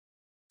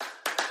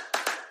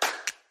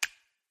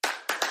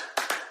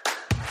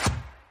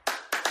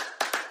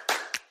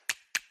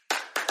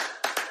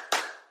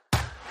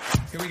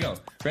Here we go.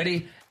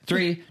 Ready?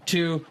 3,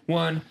 2,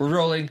 1. We're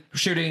rolling. We're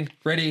shooting.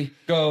 Ready?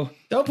 Go.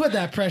 Don't put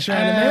that pressure on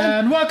him, man.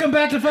 And welcome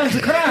back to Fuzz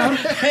the Crowd.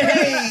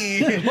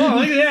 Hey! Whoa,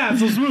 look at that.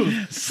 So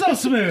smooth. So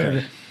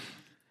smooth.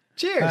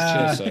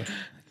 Cheers.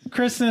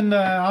 Chris and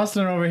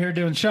Austin are over here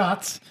doing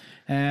shots.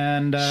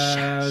 And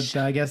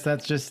I guess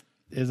that's just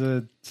is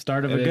a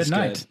start of a good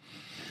night.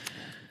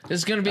 This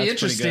is going to be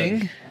That's pretty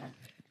interesting.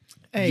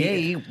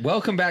 Hey, Yay.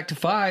 Welcome back to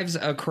Fives,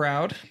 a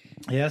crowd.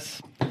 Yes.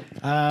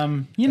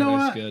 You know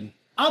what? Good.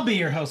 I'll be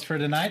your host for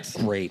tonight.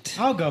 Great.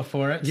 I'll go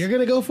for it. you're going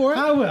to go for it?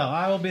 I will.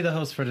 I will be the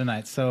host for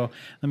tonight. So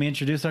let me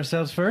introduce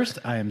ourselves first.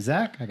 I am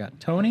Zach. I got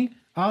Tony,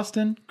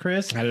 Austin,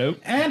 Chris. Hello.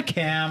 And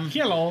Cam.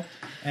 Hello.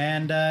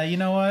 And you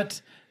know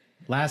what?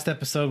 Last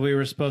episode we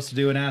were supposed to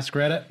do an Ask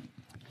Reddit.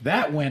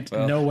 That went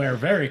nowhere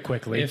very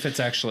quickly. If it's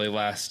actually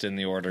last in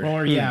the order.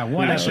 Or yeah,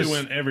 one It actually episode.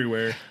 went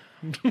everywhere.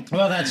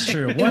 Well, that's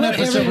true. One went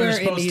episode we were everywhere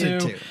it supposed needed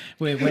to. to.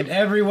 We went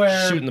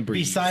everywhere Shooting the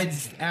breeze.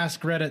 besides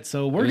Ask Reddit.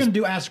 So we're going to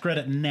do Ask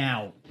Reddit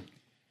now.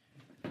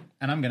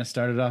 And I'm going to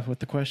start it off with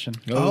the question.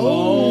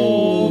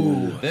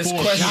 This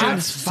question,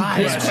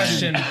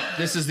 fired.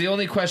 this is the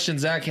only question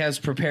Zach has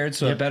prepared,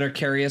 so it better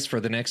carry us for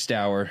the next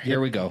hour.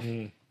 Here we go.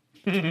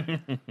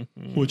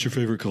 What's your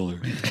favorite color?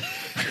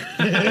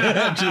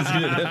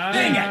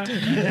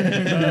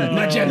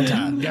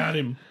 Magenta. Got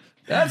him.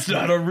 That's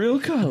not a real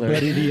color.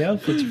 Betty the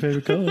Elf, what's your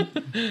favorite color?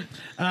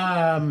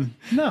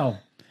 No.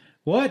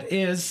 What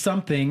is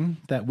something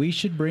that we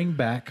should bring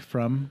back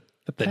from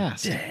the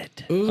past?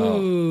 Dead.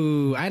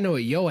 Ooh, I know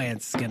what your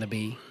answer's going to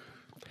be.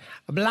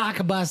 A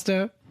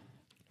blockbuster.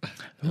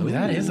 Ooh,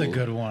 that is a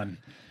good one.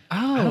 Oh,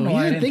 I don't know you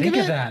why I didn't didn't think of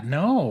of it? that.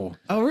 No.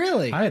 Oh,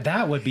 really?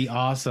 That would be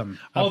awesome.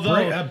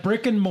 Although- a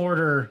brick and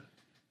mortar.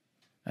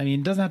 I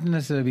mean, it doesn't have to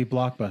necessarily be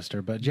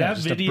Blockbuster, but yeah, That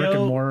just video, a brick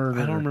and mortar.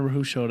 I don't remember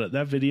who showed it.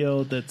 That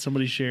video that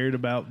somebody shared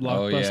about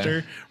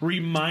Blockbuster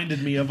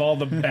reminded me of all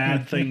the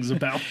bad things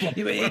about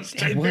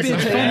Blockbuster.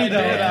 It's funny though.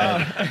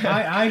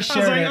 I I was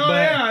shared like, it, oh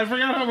but yeah, I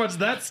forgot how much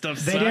that stuff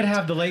they sucked. did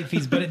have the late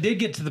fees, but it did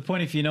get to the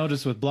point, if you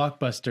notice with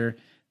Blockbuster,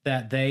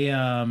 that they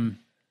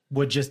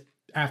would just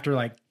after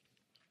like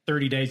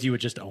 30 days you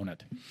would just own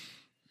it.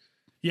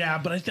 Yeah,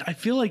 but I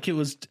feel like it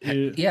was... Yeah,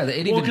 it well,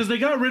 even- because they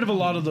got rid of a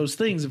lot of those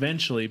things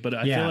eventually, but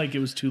I Yeah. feel like it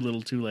was too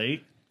little too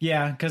late.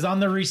 Yeah, because on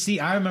the receipt,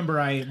 I remember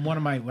I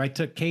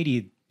took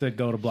Katie to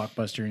go to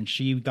Blockbuster, and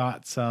she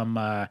got some.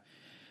 What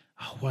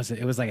was it?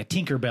 It was like a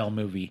Tinkerbell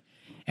movie,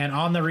 and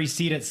on the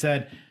receipt it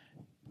said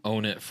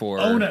Own it for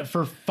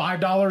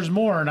 $5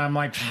 more, and I'm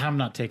like, I'm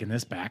not taking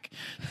this back.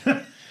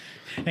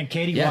 And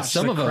Katie watched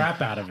some the of them,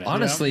 crap out of it.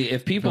 Honestly,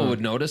 if people would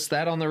notice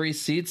that on the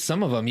receipts,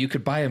 some of them you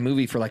could buy a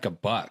movie for like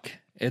 $1.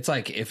 It's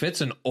like if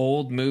it's an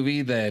old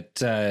movie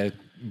that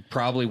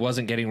probably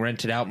wasn't getting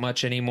rented out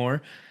much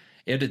anymore,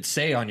 it'd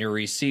say on your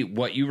receipt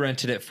what you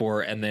rented it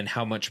for and then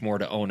how much more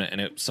to own it.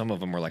 And some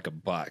of them were like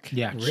 $1.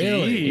 Yeah,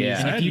 Really? Jeez, Yeah.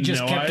 And I if you had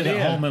just no kept it idea.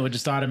 at home, it would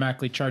just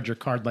automatically charge your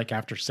card like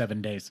after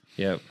 7 days.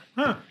 Yep.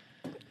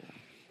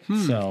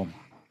 So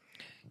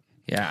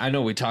Yeah, I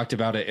know we talked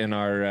about it in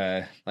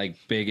our like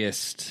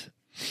biggest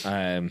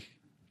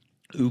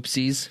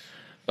oopsies,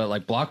 but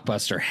like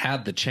Blockbuster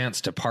had the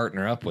chance to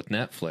partner up with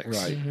Netflix.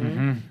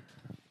 Right.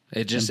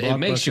 It just And it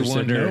makes you Blockbuster said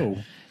wonder. no.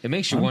 It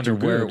makes you I'm wonder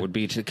too where good. it would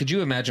be. Could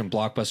you imagine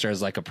Blockbuster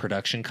as like a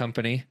production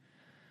company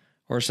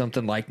or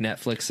something like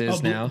Netflix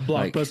is now?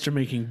 Like Blockbuster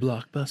making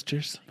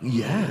blockbusters.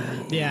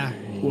 Yeah.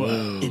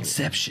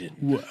 Inception.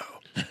 Whoa.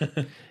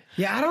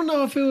 Yeah, I don't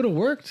know if it would have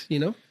worked, I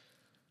don't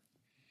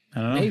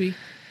know. Maybe.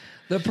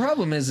 The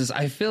problem is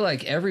I feel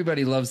like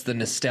everybody loves the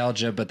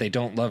nostalgia, but they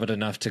don't love it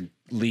enough to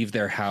leave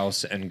their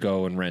house and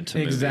go and rent a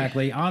movie.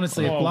 Exactly.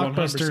 Honestly, if Oh,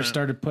 Blockbuster 100%.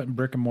 started putting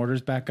brick and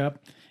mortars back up,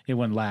 it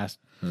wouldn't last.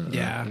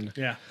 Yeah.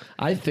 Yeah.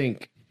 I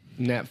think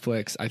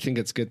Netflix, I think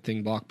it's a good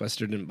thing Blockbuster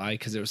didn't buy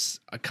because it was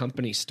a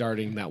company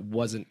starting that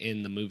wasn't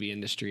in the movie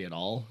industry at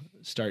all.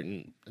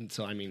 And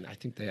so, I mean, I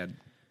think they had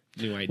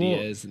new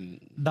ideas and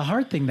The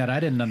hard thing that I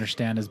didn't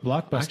understand is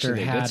Blockbuster actually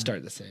they had did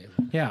start the same.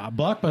 Yeah,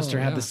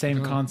 Blockbuster had the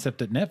same concept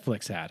that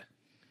Netflix had.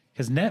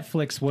 Because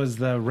Netflix was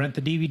the rent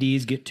the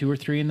DVDs, get 2 or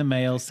 3 in the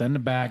mail, send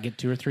them back, get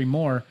 2 or 3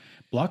 more.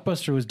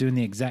 Blockbuster was doing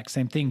the exact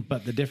same thing,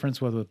 but the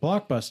difference with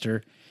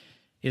Blockbuster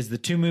is the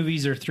 2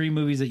 movies or 3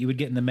 movies that you would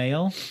get in the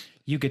mail,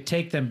 you could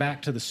take them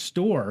back to the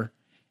store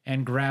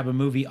and grab a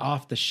movie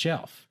off the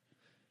shelf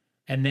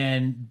and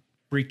then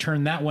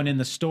return that one in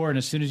the store. And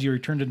as soon as you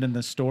returned it in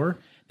the store,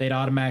 they'd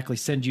automatically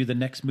send you the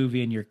next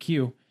movie in your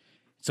queue.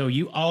 So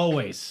you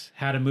always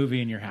had a movie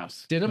in your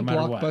house. Didn't no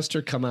matter what.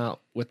 Blockbuster come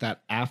out with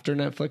that after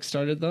Netflix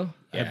started though?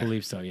 I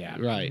believe so, yeah.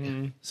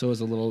 Right. So it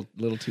was a little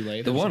too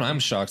late. The one I'm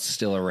shocked is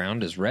still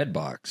around is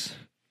Redbox.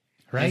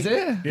 Right? Is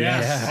it?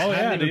 Yeah. Oh I yeah,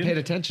 haven't even dude. paid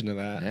attention to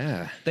that.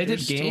 Yeah. They did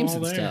They're still games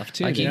and there. stuff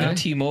too. Like didn't even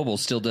they? T-Mobile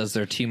still does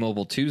their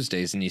T-Mobile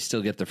Tuesdays, and you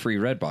still get the free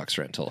Redbox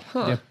rental.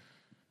 Huh. Yep.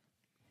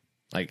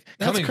 Like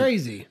That's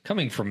crazy.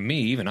 Coming from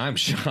me, even I'm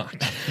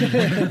shocked.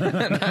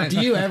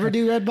 Do you ever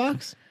do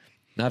Redbox?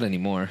 Not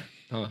anymore.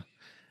 Huh.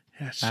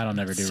 I don't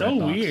never do So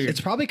Redbox. weird.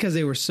 It's probably because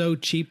they were so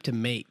cheap to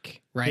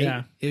make, right?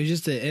 Yeah. It was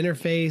just an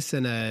interface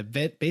and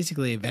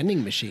basically a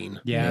vending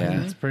machine. Yeah, Yeah.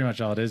 that's pretty much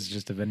all it is.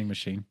 Just a vending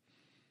machine.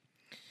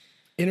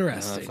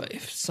 Interesting.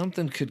 If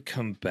something could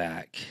come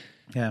back,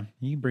 Yeah,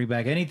 you can bring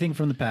back anything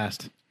from the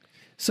past.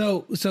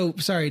 So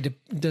sorry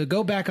to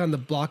go back on the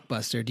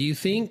Blockbuster. Do you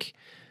think,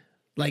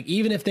 like,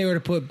 even if they were to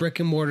put brick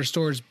and mortar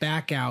stores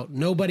back out,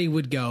 nobody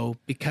would go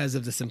because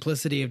of the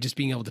simplicity of just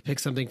being able to pick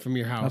something from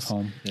your Of house?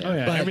 home, Oh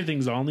yeah, But-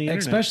 everything's on the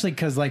internet. especially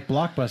because like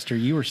Blockbuster,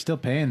 you were still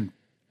paying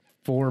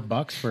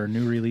 $4 for a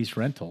new release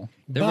rental.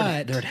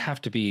 But there'd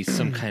have to be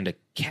some kind of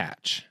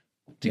catch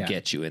to Yeah.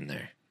 get you in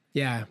there.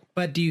 yeah,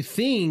 but do you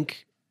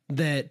think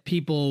that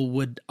people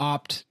would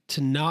opt to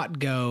not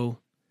go?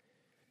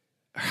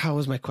 How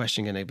was my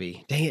question going to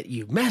be? Dang it,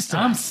 you messed it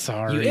I'm up.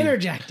 sorry. You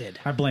interjected.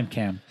 I blame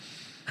Cam.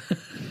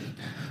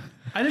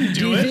 I didn't Do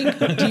do you it.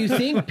 think do you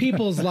think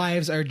people's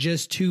lives are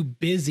just too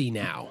busy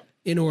now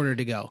in order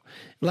to go?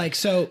 Like,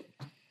 so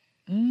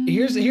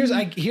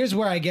here's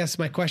where I guess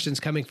my question's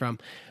coming from.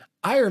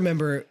 I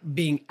remember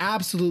being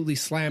absolutely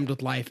slammed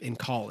with life in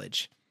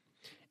college.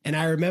 And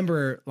I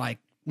remember like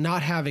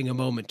not having a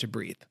moment to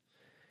breathe.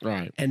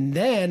 Right. And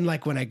then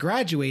like when I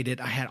graduated,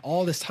 I had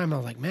all this time. I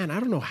was like, man, I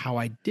don't know how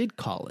I did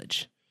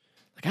college.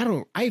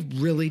 Like, I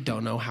really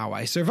don't know how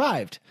I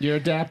survived. You're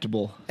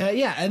adaptable.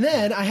 Yeah, and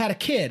then I had a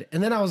kid,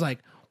 and then I was like,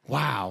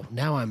 "Wow,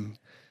 now I'm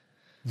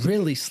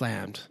really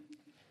slammed."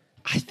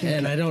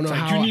 And I don't know like,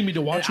 how you need me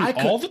to watch and you I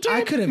could- all the time?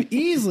 I could have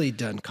easily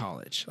done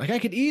college. Like I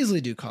could easily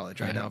do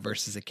college right now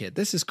versus a kid.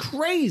 This is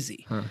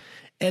crazy.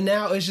 And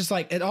now it's just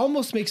like it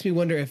almost makes me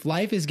wonder if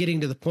life is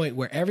getting to the point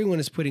where everyone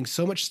is putting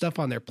so much stuff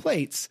on their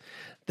plates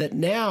that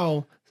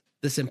now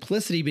the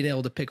simplicity of being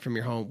able to pick from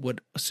your home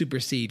would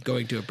supersede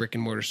going to a brick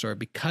and mortar store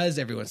because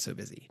everyone's so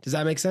busy. Does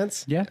that make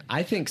sense? Yeah.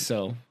 I think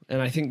so.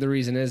 And I think the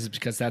reason is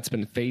because that's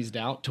been phased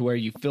out to where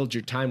you filled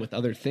your time with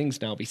other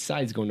things now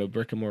besides going to a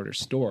brick and mortar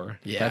store.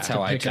 Yeah. That's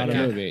how I Pick took out it.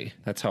 a movie.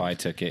 That's how I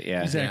took it.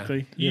 Yeah.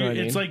 Exactly. You know what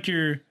I It's mean? like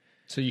you're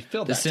So you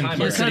filled The that time.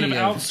 you're simplicity kind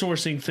of of-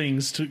 outsourcing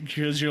things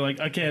because you're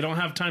like, okay, I don't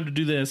have time to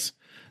do this.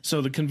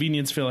 So the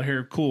convenience filler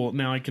here, cool.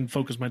 Now I can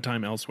focus my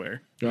time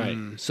elsewhere. Right.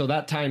 So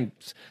that time,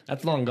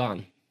 that's long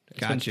gone. It's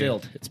been Gotcha.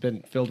 filled. It's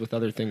been filled with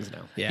other things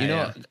now. Yeah. You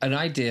know, an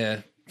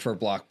idea for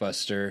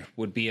Blockbuster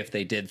would be if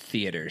they did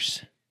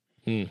theaters.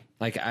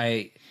 Like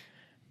and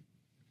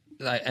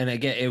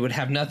again, it would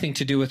have nothing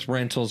to do with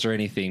rentals or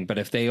anything. But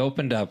if they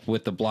opened up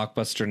with the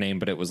Blockbuster name,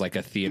 but it was like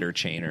a theater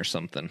chain or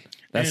something,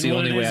 that's And the what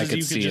only it way is I is could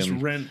you see just them.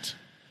 rent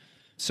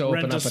So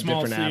open a up a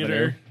small different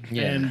theater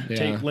avenue. and Yeah.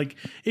 take like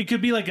it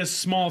could be like a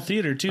small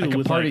theater too, Like a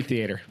with party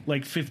theater.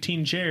 like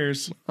 15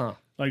 chairs, Huh.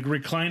 like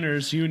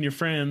recliners, you and your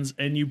friends,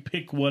 and you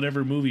pick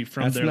whatever movie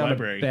from That's their not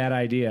library. a bad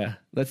idea.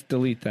 Let's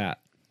delete that.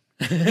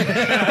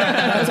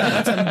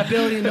 That's $1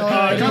 billion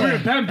idea.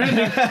 Copyright patent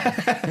pending.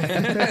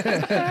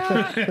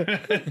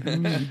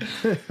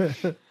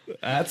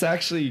 That's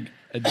actually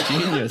a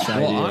genius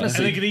idea. Well,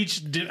 honestly, And they could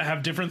each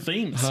have different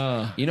themes.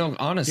 you know,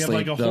 honestly, You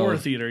have like a though, horror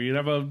theater. You'd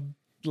have a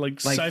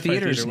like sci-fi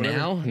theaters theater,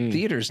 whatever. now,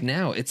 theaters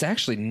now, it's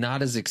actually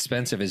not as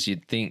expensive as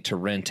you'd think to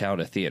rent out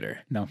a theater.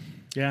 No.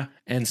 Yeah,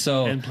 And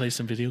so, and play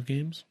some video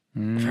games.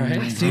 right?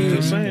 Dude,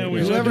 Just saying, we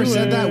should whoever do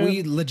said it. that,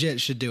 we legit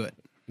should do it.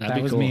 That'd That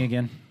be was cool. me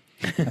again.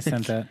 I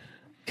sent that.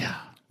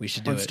 We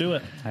should do Let's it. do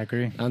it. I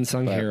agree.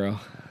 Unsung hero.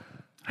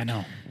 I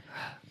know.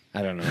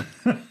 I don't know.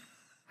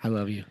 I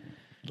love you.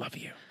 Love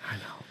you.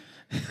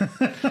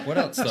 What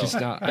else, though?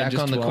 not- I Back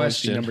just on the will always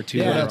be question. number two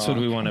What Yeah. else would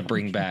we want to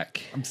bring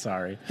back? I'm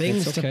sorry.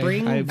 Things It's to okay.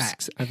 bring I've,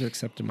 back. I've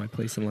accepted my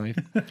place in life.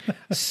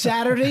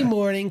 Saturday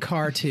morning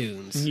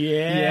cartoons.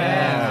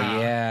 Yeah.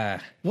 Oh, yeah.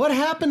 What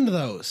happened to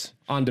those?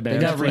 On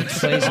demand.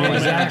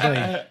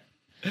 Exactly.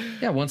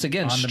 Yeah, once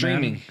again, On demand.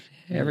 streaming.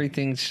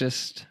 Everything's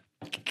just...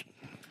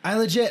 I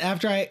legit,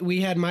 after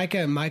we had Micah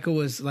and Micah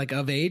was like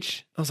of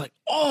age, I was like,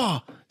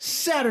 oh,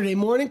 Saturday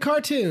morning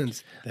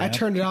cartoons. I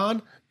turned it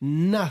on,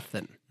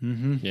 nothing.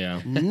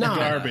 Yeah. Nada.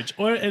 Garbage.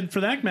 Or and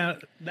for that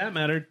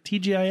matter,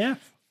 TGIF.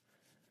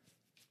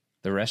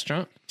 The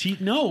restaurant?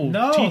 No,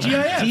 No. TGIF.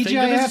 Thank TGIF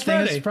goodness thing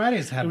Friday. is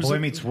Fridays. Have It was Boy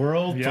like- Meets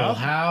World, Yep. Full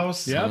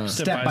House, Yep,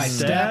 Step by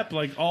Step,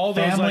 like all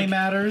those Family like,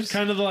 Matters.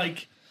 kind of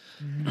like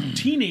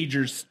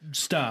teenagers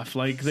stuff,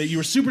 like that you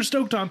were super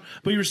stoked on,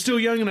 but you were still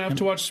young enough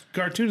to watch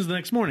cartoons the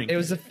next morning. It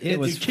was It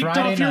was kicked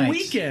Friday off your nights.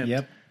 weekend.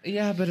 Yep.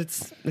 Yeah, but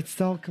it's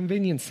the whole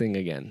convenience thing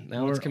again.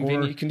 Now it's Or-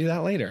 convenient. or- You can do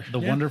that later. The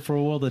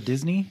Wonderful World of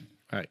Disney.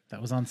 Right.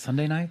 That was on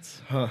Sunday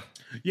nights.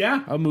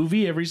 Yeah, a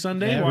movie every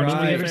Sunday. Yeah, watch right. it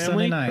with your Every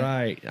family. Sunday night.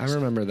 Right. I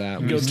remember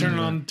that. Go turn it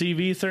on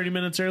TV 30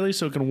 minutes early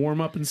so it can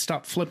warm up and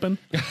stop flipping.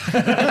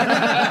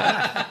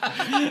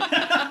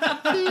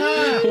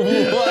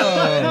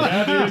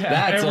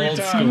 That's Every old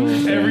time.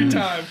 school. Every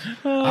time.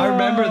 I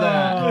remember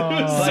that.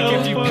 was Like so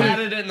if you funny.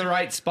 patted it in the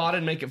right spot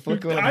and make it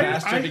flick a little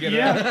faster to get it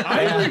out.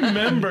 I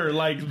remember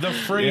like the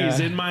phrase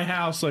in my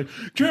house, like,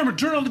 Cameron,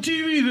 turn on the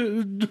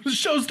TV. The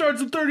show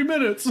starts in 30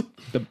 minutes.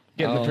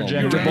 Getting the Oh,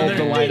 projector man. bulb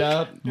to light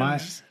up.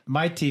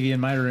 My TV in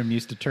my room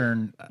used to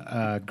turn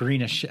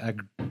greenish, a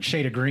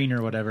shade of green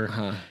or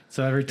whatever.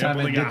 So every time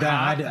but it it did got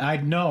that, hot?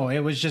 I'd know. It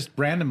was just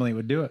randomly it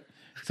would do it.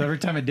 So every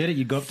time it did it,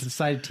 you go up to the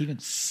side of the TV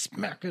and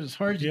smack it as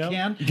hard as you Yep.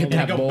 can. Get And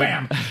that you go bulb.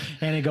 bam,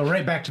 and it go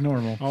right back to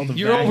normal. All the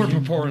You're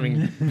vacuum.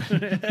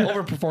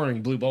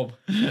 overperforming blue bulb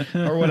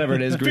or whatever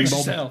it is, green Fix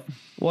bulb. yourself.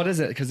 What is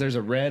it? Because there's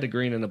a red, a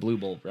green, and a blue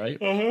bulb, right?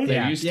 Uh-huh. There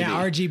Yeah. used to Yeah, be.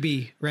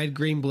 RGB, red,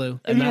 green,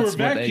 blue. And they were that's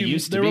what they vacuum.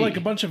 used to They were be. like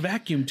a bunch of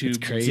vacuum tubes.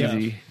 It's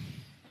crazy.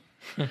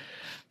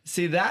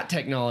 See, that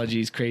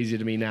technology is crazy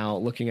to me now.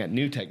 Looking at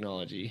new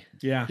technology,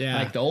 Yeah. Yeah.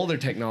 like the older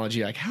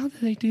technology, like how do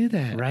they do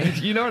that? Right.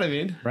 You know what I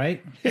mean?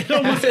 Right? It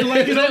almost,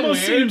 like, it Isn't that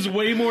almost weird? seems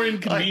way more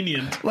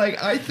inconvenient.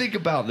 Like I think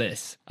about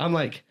this. I'm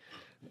like,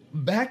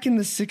 back in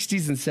the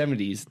 60s and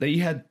 70s, they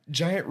had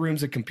giant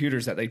rooms of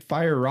computers that they'd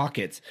fire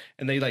rockets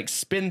and they like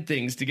spin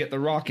things to get the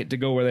rocket to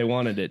go where they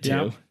wanted it to.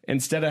 Yep.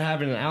 Instead of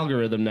having an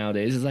algorithm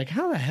nowadays, it's like,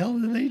 how the hell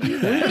do they do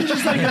that?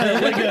 Just like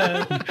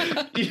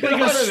a You know like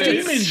a what I mean? steam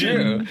It's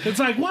engine. true. It's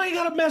like, why you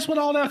gotta mess with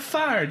all that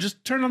fire?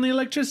 Just turn on the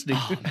electricity.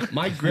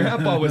 My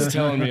grandpa was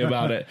telling me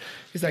about it.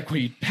 He's like,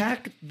 we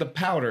pack the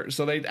powder.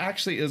 So they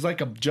actually, it was like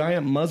a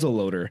giant muzzle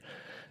loader.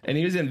 And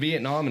he was in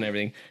Vietnam and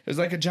everything. It was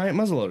like a giant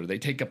muzzle loader. They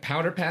take a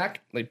powder pack,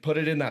 they put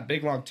it in that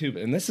big long tube.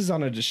 And this is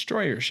on a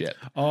destroyer ship.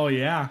 Oh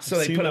yeah. So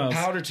they Seen put those. a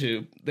powder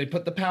tube, they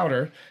put the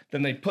powder,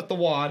 then they put the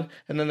wad,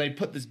 and then they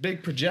put this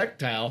big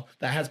projectile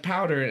that has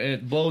powder and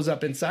it blows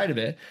up inside of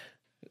it.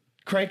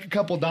 Crank a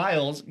couple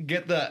dials,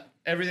 get the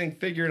everything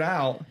figured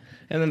out,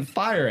 and then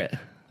fire it.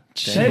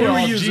 They were were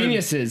all using-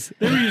 geniuses.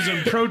 They were using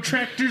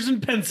protractors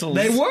and pencils.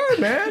 They were,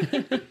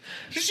 man.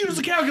 Just use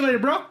a calculator,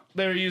 bro.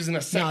 They were using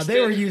a sextant. No,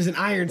 they were using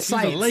iron Use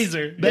sights. a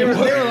laser. They were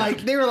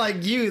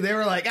like you. They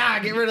were like,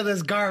 get rid of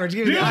this garbage.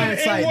 Give me Dude, the iron it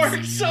sights.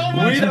 works so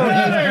much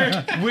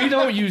better. We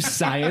don't use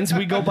science.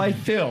 We go by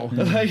feel.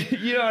 Like,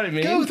 you know what I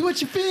mean? Go with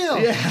what you feel.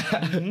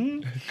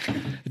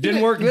 It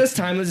didn't work this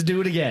time. Let's do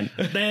it again.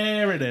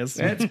 There it is.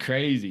 That's You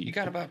crazy.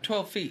 got about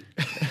 12 feet.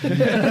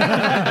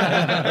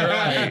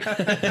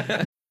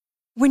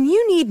 When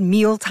you need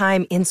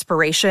mealtime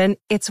inspiration,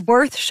 it's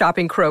worth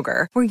shopping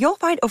Kroger, where you'll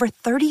find over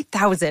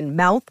 30,000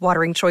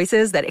 mouth-watering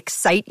choices that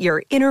excite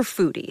your inner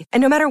foodie. And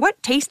no matter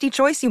what tasty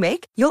choice you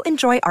make, you'll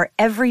enjoy our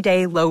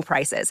everyday low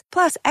prices,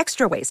 plus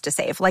extra ways to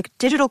save, like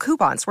digital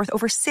coupons worth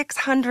over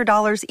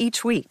 $600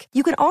 each week.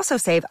 You can also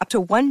save up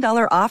to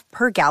 $1 off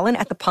per gallon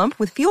at the pump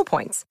with fuel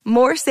points.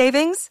 More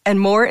savings and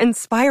more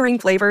inspiring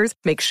flavors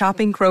make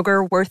shopping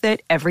Kroger worth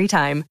it every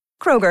time.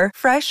 Kroger,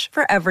 fresh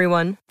for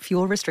everyone.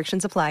 Fuel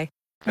restrictions apply.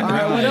 All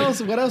right, what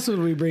else? What else would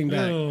we bring back?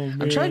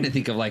 I'm trying to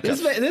think of like This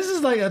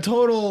is like a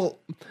total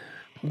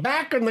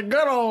back in the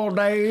good old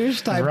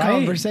days type Right?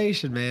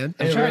 conversation, man.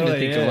 I'm trying to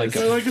think of like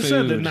So a like I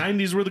said, the food.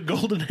 90s were the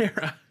golden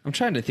era. I'm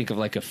trying to think of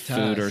like a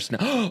food or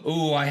snack.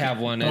 Ooh, I have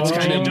one. It's Oh,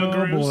 kind of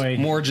Dunkaroos. boy.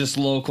 more just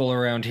local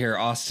around here.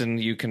 Austin,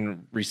 you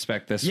can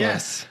respect this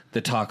Yes. one.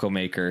 The Taco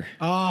Maker.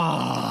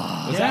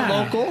 Was that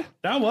local?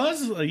 That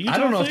was a Utah I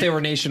don't know if thing? they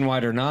were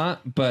nationwide or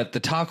not, but the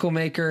Taco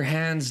Maker,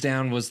 hands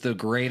down, was the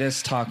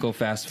greatest taco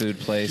fast food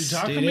place.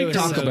 Taco Dude, it Maker was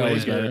was so so good.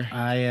 was better.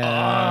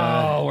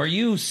 Oh, are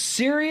you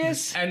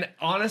serious? And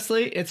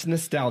honestly, it's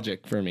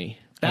nostalgic for me.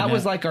 That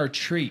was like our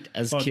treat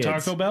as What, kids.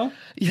 Taco Bell?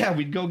 Yeah,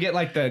 we'd go get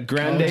like the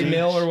Grande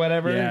Meal or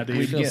whatever. Yeah, dude. I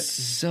We'd feel get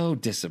so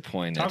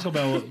disappointed. Taco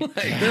Bell.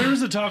 There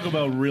was a Taco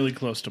Bell really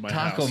close to my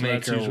Taco house. So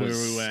that's Maker usually was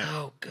where we went.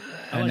 so good.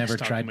 I like never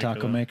Taco tried Maker,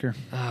 Taco though. Maker.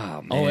 Oh,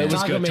 man. Oh, it was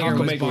Taco good. Maker Taco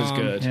was Maker was bomb.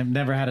 good. I've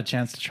never had a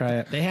chance to try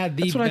it. They had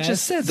the That's what I best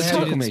just said, the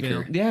students Taco meal.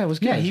 Maker. Yeah, it was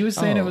good. Yeah, he was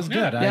saying it Oh. was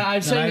good. Yeah,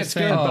 I'm saying it's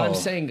good, but I'm Oh.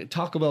 saying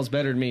Taco Bell's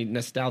better to me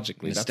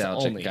nostalgically. That's the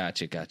Nostalgic. only.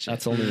 Gotcha.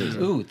 That's the only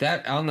reason. Ooh,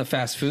 that on the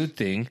fast food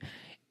thing.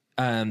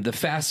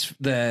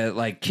 The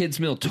like kids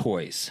meal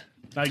toys.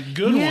 Like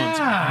good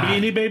Yeah.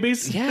 ones. Beanie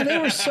Babies? Yeah, they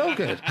were so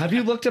good. Have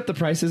you looked up the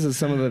prices of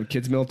some of the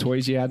kids' meal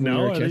toys you had when you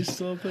No, were a are they kid?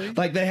 still a thing?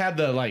 Like they had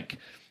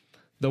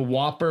the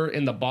Whopper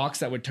in the box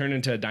that would turn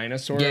into a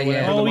dinosaur Yeah, or yeah.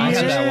 whatever. Oh, the box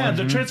have was. that yeah, one.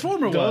 the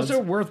Transformer Those ones.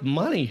 are worth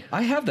money.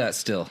 I have that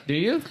still. Do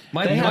you?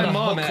 My they had a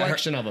mom whole at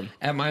collection of them.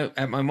 At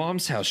my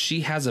mom's house,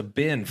 she has a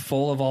bin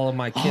full of all of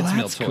my kids'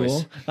 meal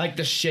toys. Like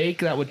the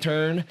shake that would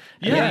turn. and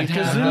Yeah, then you'd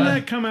because have didn't the-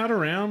 that come out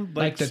around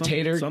like the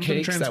tater something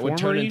cakes that would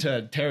turn Transformer-y? into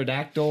a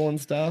pterodactyl and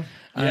stuff.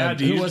 Yeah, Who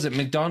dude. was it?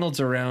 McDonald's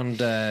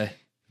around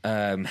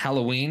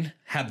Halloween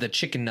had the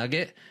chicken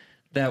nugget.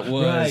 That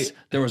was Right.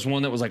 There was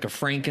one that was like a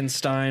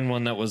Frankenstein,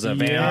 one that was a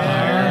vampire.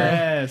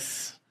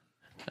 Yes.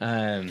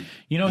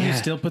 You know Yeah. who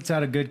still puts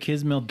out a good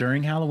kids meal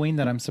during Halloween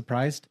that I'm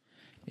surprised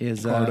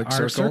is Arctic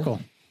Arctic Circle.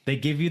 Circle. They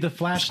give you the Square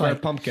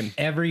flashlight pumpkin.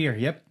 every year.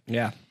 Yep.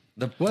 Yeah.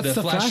 What's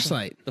the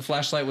flashlight? The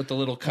flashlight with the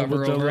little cover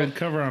With the over little it.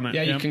 cover on it.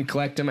 Yeah, you Yep. can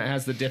collect them. It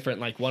has the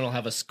different, like one will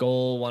have a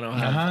skull, one will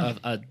have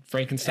a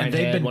Frankenstein And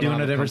they've head, been one will doing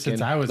have it a ever pumpkin.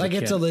 since I was Like a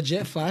kid. it's a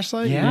legit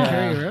flashlight you Yeah. can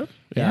carry around?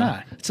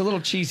 Yeah. It's a little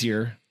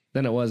cheesier.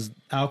 than it was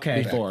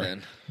Okay. before.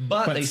 then.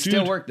 But they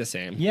still work the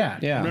same. Yeah.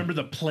 Remember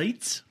the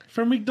plates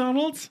from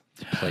McDonald's?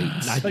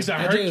 Plates. Like the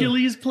I do.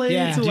 Hercules plates?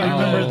 Yeah. and Do you like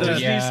remember the the-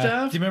 Disney yeah.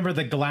 stuff? Do you remember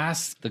the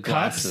glass The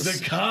cups? glasses.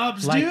 The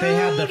cups, Like dude. they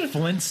had the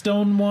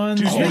Flintstone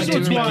ones, Dude, like here's the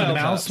what's Mickey wild.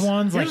 Mouse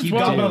ones. Like Here's you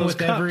what's got wild one about with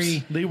those cups.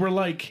 every. They were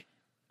like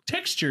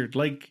textured.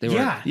 Like They were-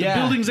 Yeah. the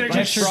buildings actually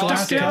Textured stuck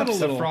glass out a cups,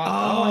 little. Oh, I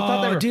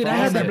thought they were dude, I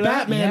had the frosted.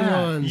 Batman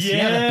Yeah. ones. Yeah.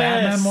 Yeah, the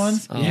Batman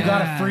ones. You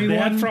got a free They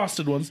one. had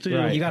frosted ones too.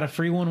 Right. You got a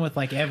free one with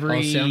like every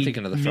Oh, see, I'm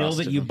thinking of the meal that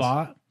frosted you ones.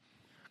 bought.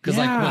 Because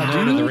like when Yeah,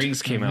 Lord of the dude.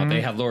 Rings came out, they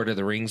had Lord of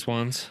the Rings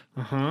ones.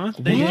 Uh-huh.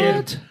 They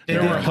did. They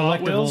There did were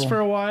Hot Wheels collectible- for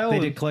a while. They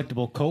did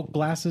collectible Coke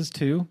glasses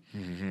too.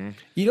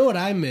 You know what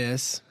I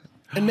miss?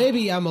 And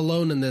maybe I'm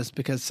alone in this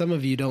because some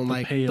of you don't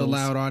like the pails.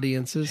 loud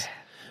audiences.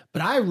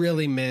 But I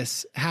really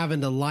miss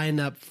having to line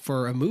up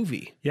for a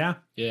movie. Yeah.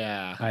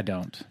 Yeah. I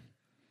don't.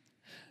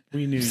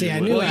 We knew See, you I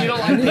would. knew You don't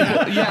like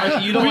people. Yeah,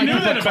 you don't We like knew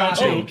people that about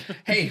clapping. you.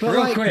 Hey, But real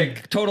like-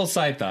 quick, total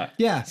side thought.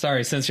 Yeah.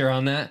 Sorry, since you're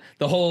on that,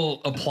 the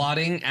whole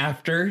applauding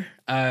after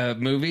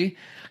movie.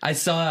 I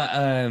saw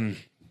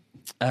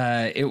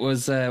it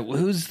was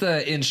who's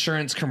the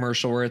insurance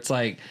commercial where it's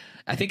like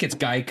I think it's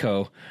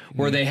Geico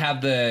where they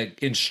have the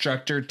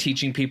instructor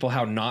teaching people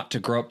how not to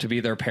grow up to be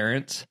their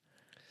parents.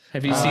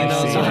 Have you seen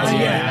those?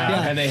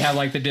 Yeah. And they have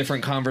like the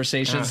different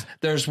conversations.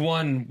 There's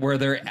one where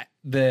they're in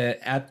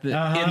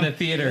the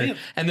theater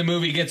and the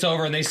movie gets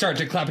over and they start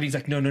to clap and he's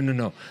like, no,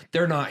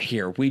 they're not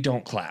here. We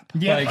don't clap.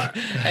 Yeah. Like,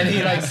 and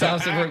he like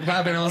stops them from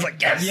clapping. And I was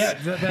like, yes, Yeah,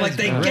 that like is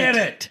they great. get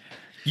it.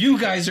 You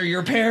guys are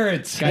your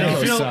parents. They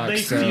Geico feel, sucks,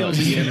 they so- feel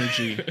the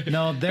energy.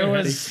 No, there They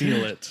was.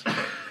 feel it.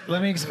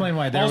 Let me explain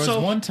why. There Also-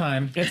 was one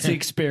time. It's the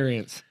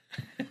experience.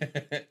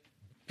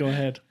 Go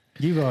ahead.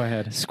 You go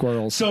ahead.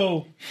 Squirrels.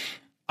 So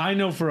I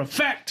know for a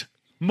fact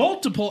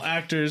multiple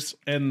actors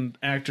and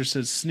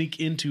actresses sneak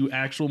into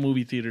actual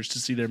movie theaters to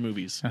see their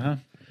movies.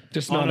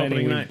 Just On not any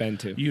opening we've night. been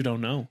to. You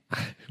don't know.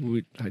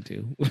 I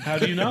do. How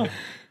do you know?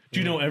 Do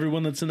you know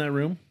everyone that's in that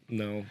room?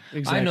 No.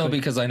 I know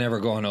because I never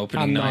go on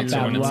opening I'm not nights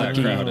that when it's that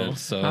lucky. crowded.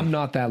 So I'm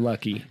not that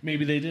lucky.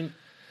 Maybe they didn't.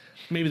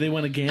 Maybe they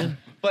went again.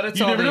 But it's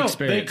You all never the know.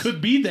 experience. They could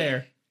be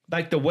there.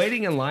 Like the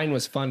waiting in line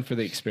was fun for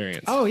the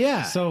experience. Oh,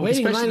 yeah. So,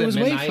 waiting in especially line the was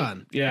way midnight-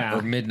 fun. Yeah.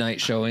 or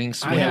midnight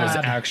showings. I When it was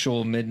had-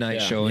 actual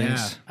midnight Yeah.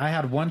 showings. Yeah. I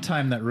had one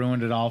time that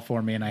ruined it all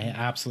for me, and I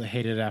absolutely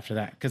hated it after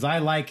that because I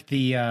like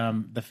the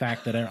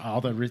fact that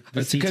all the It's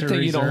a seats good are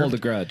thing you don't hold a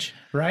reserved, grudge.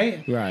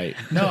 right? Right.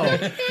 No,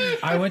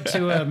 I went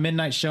to a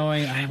midnight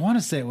showing. I want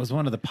to say it was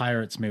one of the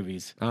Pirates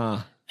movies,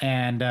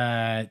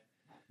 and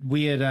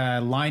we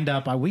had lined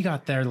up. We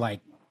got there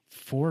like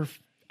 4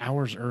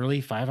 hours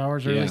early, 5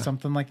 hours early, Yeah.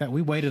 something like that.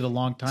 We waited a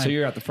long time. So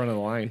you're at the front of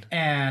the line.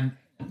 And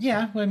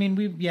yeah, I mean,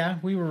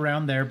 we were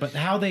around there, but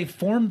how they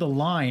formed the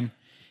line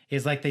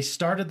is like they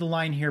started the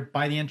line here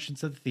by the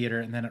entrance of the theater,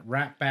 and then it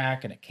wrapped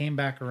back and it came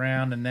back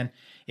around, and then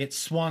it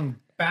swung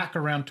back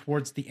around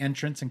towards the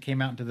entrance and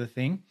came out into the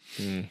thing.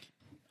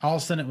 All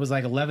of a sudden, it was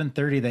like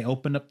 11:30. They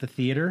opened up the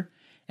theater,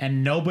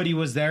 and nobody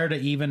was there to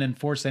even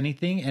enforce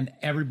anything, and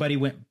everybody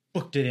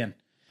booked it in.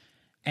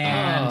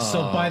 And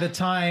so by the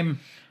time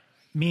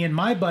me and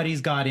my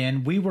buddies got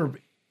in, we were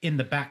in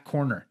the back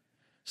corner.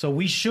 So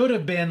we should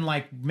have been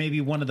like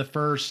maybe one of the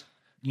first,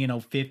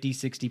 50,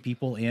 60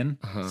 people in,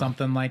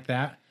 something like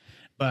that.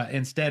 But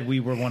instead, we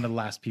were one of the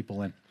last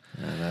people in.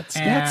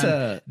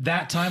 And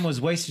that time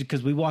was wasted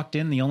because we walked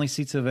in. The only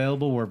seats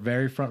available were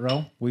very front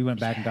row. We went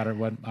back and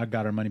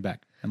got our money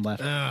back and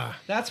left.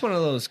 That's one of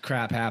those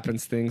crap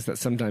happens things that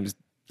sometimes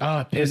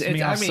Oh, it pissed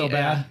me off so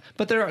bad.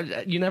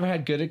 But you never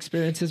had good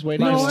experiences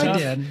waiting. No, and I stuff?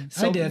 did.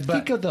 So I did, but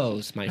think of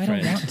those, my I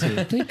friend. don't want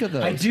to. Think of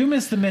those. I do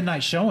miss the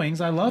midnight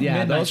showings. I love Yeah,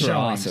 midnight those were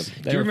showings.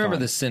 awesome. Do you remember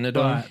the Cinedome?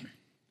 But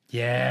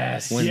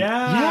yes.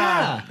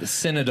 Yeah. The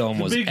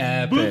Cinedome was Big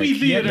epic. movie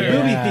theater. the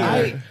movie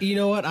theater. You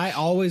know what? I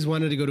always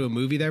wanted to go to a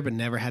movie there, but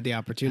never had the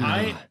opportunity.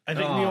 I think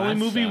the only that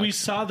movie we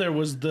sucks. saw there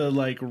was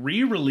the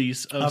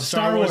re-release of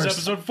Star Star Wars Wars.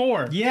 Episode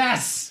 4.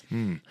 Yes.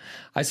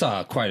 I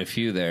saw quite a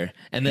few there.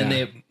 And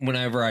then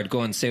whenever I'd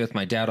go and stay with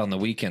my dad on the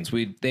weekends,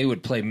 they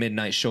would play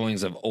midnight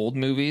showings of old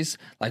movies.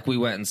 Like we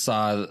went and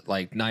saw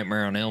like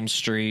Nightmare on Elm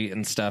Street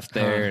and stuff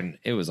there, and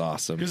it was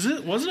awesome.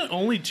 Because wasn't it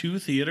only 2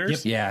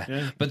 theaters?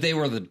 Yeah, but they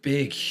were the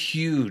big,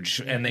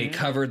 huge, and they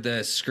covered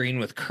the screen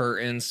with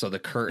curtains, so the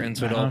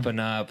curtains would open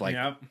up. Like,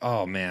 Yep.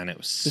 oh man, it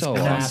was so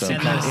massive. awesome.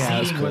 And the Yeah, that's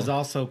seating cool. was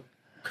also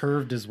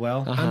curved as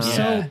well. I'm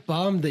so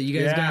bummed that you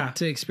guys Yeah. got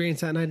to experience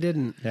that and I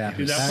didn't. Yeah,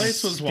 Dude, that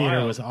place was theater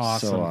wild. was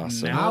awesome. So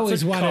awesome. Now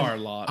it's a car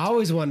lot. I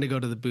always wanted to go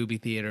to the booby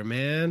theater,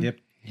 man. Yep.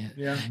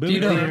 Yeah. Do you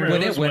know Remember,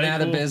 when it it was went way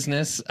out of cool.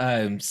 business?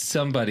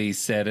 Somebody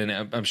said,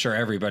 and I'm sure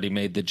everybody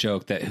made the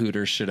joke that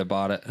Hooters should have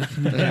bought it.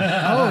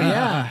 Oh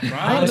yeah,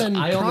 right. Then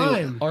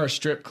Prime. or a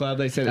strip club.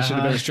 They said it should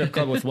have been a strip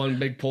club with one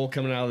big pole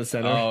coming out of the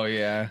center. Oh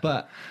yeah,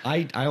 But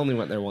I only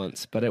went there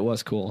once, but it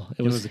was cool.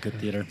 It was a good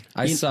theater.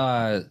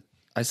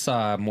 I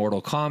saw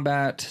Mortal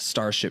Kombat,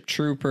 Starship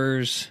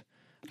Troopers,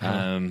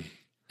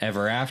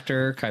 Ever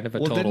After, kind of a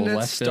Well, total didn't it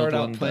left start field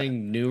out one, but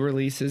playing new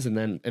releases and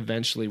then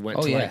eventually went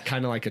Oh, to yeah. like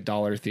kind of like a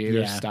dollar theater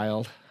Yeah.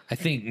 style? I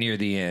think near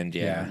the end,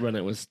 yeah. when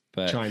it was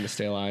trying to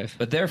stay alive.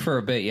 But there for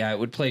a bit, yeah, it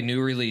would play new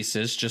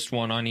releases, just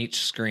one on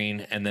each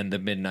screen, and then the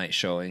midnight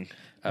showing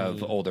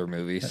of older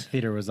movies.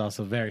 Theater was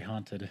also very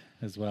haunted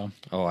as well.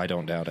 Oh, I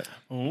don't doubt it.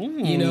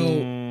 You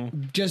know,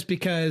 just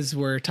because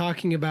we're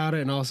talking about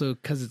it and also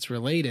because it's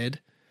related,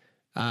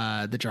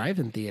 the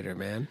drive-in theater,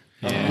 man.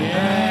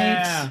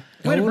 Yeah.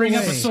 Way to bring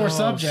up a away. sore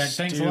subject.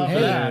 Thanks a lot for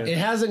Hey, that. it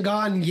hasn't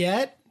gone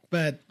yet,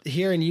 but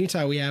here in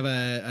Utah, we have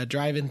a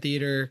drive-in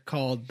theater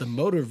called the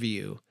Motor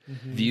View.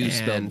 View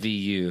spelled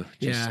VU.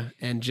 Yeah,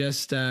 and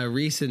just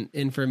recent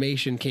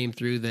information came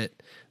through that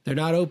they're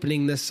not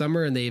opening this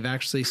summer, and they've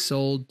actually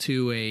sold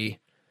to a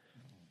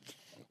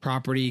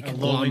property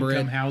conglomerate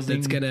low-income housing?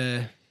 that's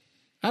gonna.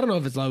 I don't know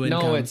if it's low income.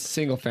 No, it's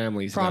single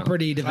families. now.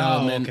 property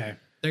development. okay.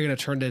 They're gonna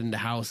turn it into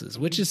houses,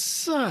 which is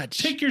such.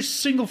 Take your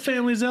single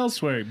families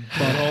elsewhere,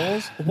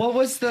 buttholes. What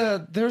was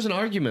there's an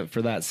argument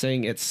for that,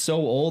 saying it's so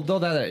old though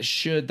that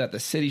the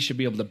city should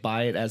be able to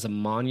buy it as a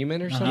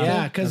monument or something.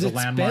 Yeah, because As a it's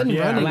landmark. been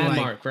Yeah, running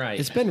landmark, like, right.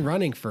 It's been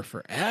running for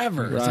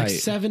forever. It's like Right.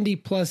 70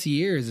 plus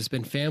years. It's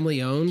been family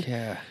owned.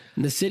 Yeah.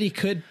 And the city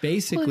could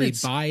basically Well,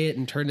 it's- buy it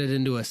and turn it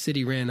into a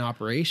city ran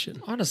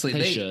operation. Honestly,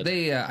 They should.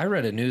 I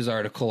read a news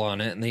article on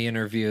it, and they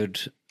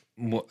interviewed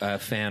a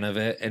fan of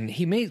it, and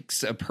he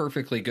makes a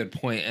perfectly good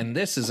point. And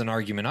this is an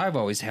argument I've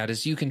always had: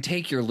 is you can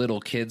take your little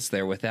kids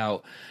there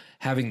without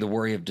having the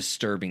worry of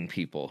disturbing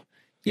people.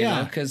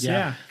 Yeah. because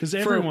Yeah, 'cause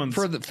everyone's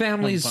for the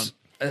families,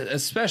 having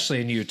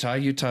especially in Utah.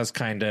 Utah's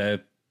kind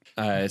of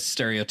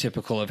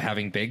stereotypical of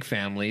having big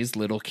families,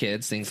 little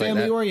kids, things like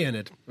Family that.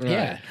 oriented.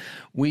 Yeah.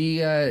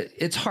 We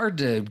it's hard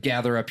to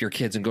gather up your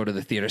kids and go to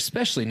the theater,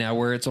 especially now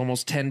where it's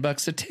almost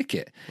 $10 a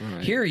ticket.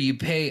 Here you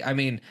pay, I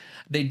mean,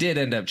 they did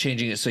end up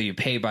changing it so you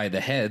pay by the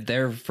head.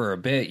 There for a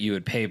bit you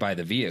would pay by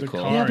the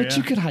vehicle. car. Yeah, but yeah.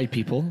 you could hide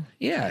people.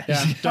 Yeah. Oh,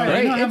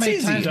 Right? you know how It's many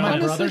easy. times my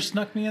honestly. brother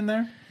snuck me in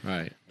there?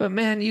 Right. But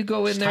man, you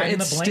go in there, hide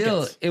in it's the still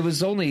blankets. it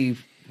was only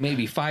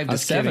maybe $5 to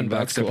was kidding, $7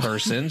 that's a cool.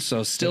 person,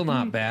 so still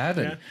not bad.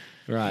 And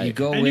Right. you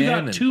go And in you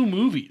got and 2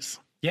 movies.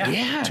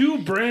 yeah. 2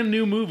 brand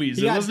new movies.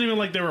 It Yeah. wasn't even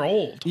like they were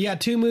old. You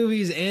got 2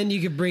 movies, and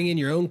you could bring in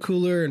your own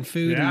cooler and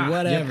food Yeah. and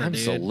whatever. Yeah, dude.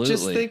 absolutely.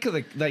 Just think of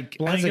like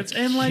Blankets as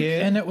a and, like-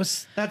 kid, And it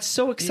was that's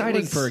so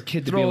exciting was for a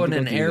kid to be able throwing to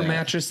go an do air that.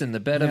 mattress in the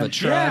bed of a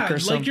truck Yeah, or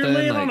something. like you're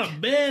laying on like- a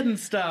bed and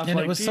stuff. and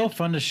like, it was so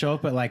fun to show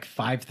up at like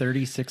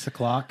 5:30, 6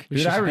 o'clock.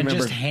 Dude, I and remember-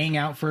 just hang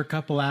out for a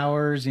couple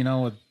hours, you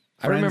know, with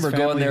I remember friends,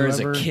 going family, there as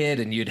a whoever. kid,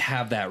 and you'd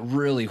have that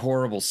really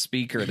horrible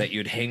speaker that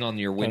you'd hang on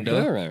your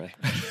window. Right.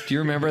 Do you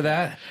remember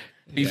that?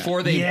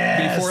 Before they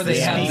Yes, before they the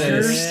had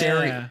the speakers.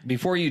 stereo, Yeah.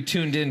 before you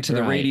tuned into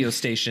the Right. radio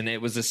station,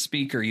 it was a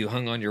speaker you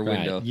hung on your Right.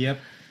 window. Yep.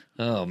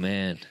 Oh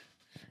man,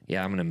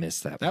 yeah, I'm gonna miss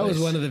that. That was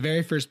place. one of the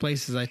very first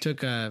places I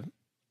took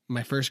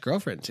my first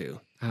girlfriend to.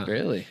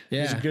 Really.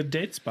 Yeah, It's a good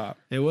date spot.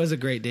 it was a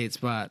great date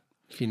spot.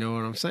 If you know what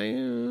I'm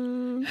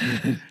saying.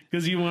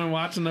 Because you weren't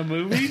watching a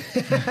movie?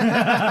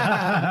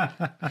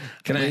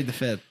 Can I? Plead the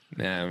fifth.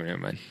 Nah, never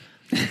mind.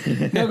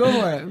 No, go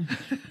for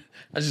it.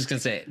 I was just gonna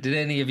say, did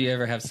any of you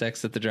ever have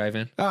sex at the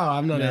drive-in? Oh,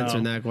 I'm not No.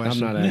 answering that I'm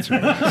question. not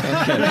answering.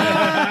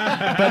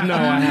 But no,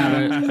 I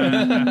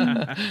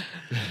haven't.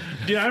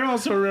 Dude, I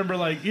also remember,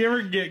 like, you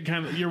ever get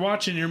you're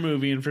watching your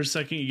movie, and for a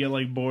second you get,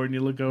 like, bored, and you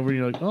look over, and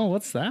you're like, oh,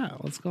 what's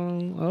that? What's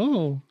going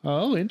on?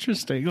 Oh,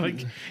 interesting.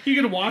 Like, you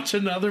could watch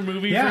another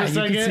movie Yeah, for a you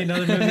second. can see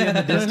another movie in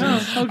the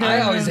distance. Okay. I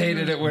always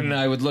hated it when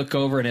I would look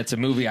over and it's a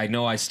movie I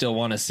know I still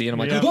want to see, and I'm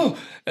like, Yeah. oh,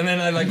 and then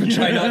I like would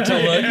try not to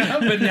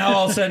look, but now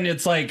all of a sudden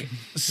it's like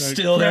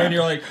still there, and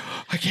you're like,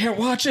 I can't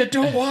watch it,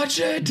 don't watch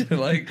it.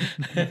 Like,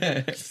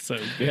 So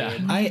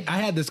good. I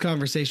had this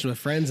conversation with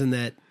friends, and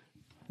that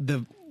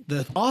the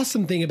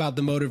awesome thing about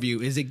the Motor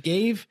View is it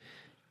gave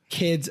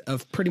kids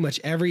of pretty much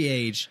every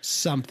age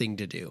something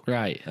to do.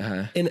 Right.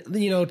 And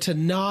you know, to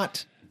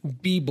not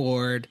be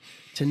bored,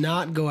 to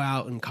not go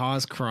out and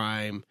cause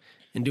crime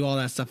and do all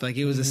that stuff. Like,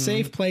 it was a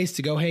safe place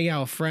to go hang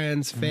out with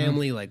friends,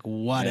 family, like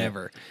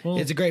whatever.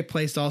 It's a great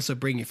place to also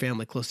bring your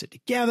family closer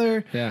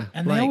together. Yeah.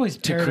 And Like, they always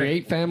To paired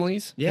create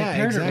families. They Yeah,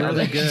 paired it exactly.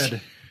 really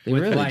good. They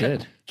with really like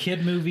did.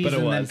 kid movies But it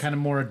and then was. kind of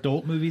more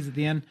adult movies at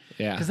the end.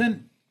 Yeah. Because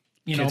then,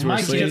 you know, Kids were my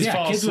asleep. kids,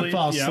 Fall kids would asleep,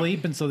 fall yeah.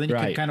 asleep. And so then you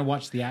Right. could kind of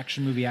watch the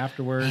action movie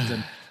afterwards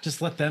and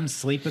just let them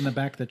sleep in the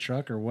back of the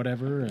truck or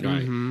whatever.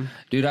 And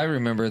dude, I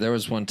remember there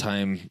was one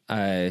time,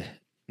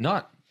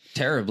 not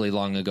terribly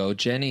long ago,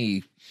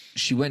 Jenny,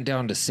 she went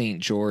down to St.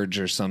 George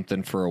or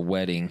something for a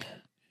wedding.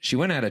 She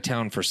went out of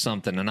town for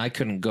something, and I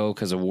couldn't go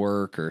because of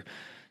work or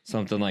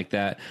something like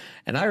that.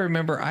 And I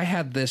remember I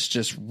had this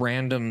just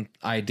random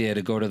idea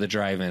to go to the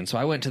drive-in. So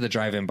I went to the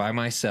drive-in by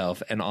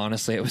myself, and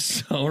honestly, it was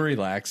so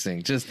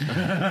relaxing. Just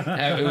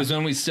it was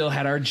when we still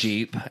had our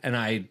Jeep, and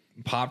I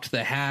popped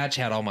the hatch,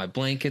 had all my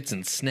blankets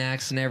and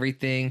snacks and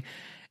everything.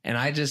 And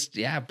I just,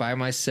 by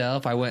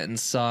myself, I went and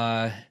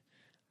saw,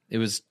 it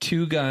was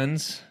Two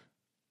Guns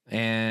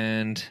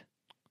and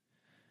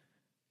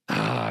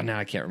now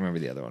I can't remember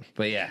the other one.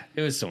 But yeah,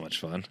 it was so much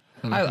fun.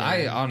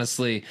 I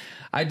honestly,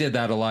 I did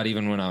that a lot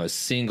even when I was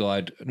single.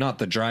 I'd not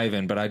the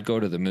drive-in, but I'd go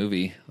to the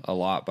movie a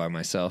lot by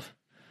myself.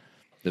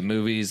 the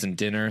movies and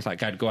dinner.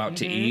 Like I'd go out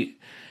to eat,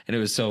 and it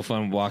was so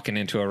fun walking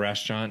into a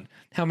restaurant.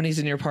 How many's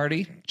in your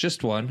party?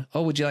 Just one.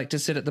 Oh, would you like to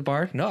sit at the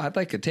bar? No, I'd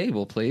like a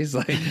table, please.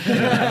 Like,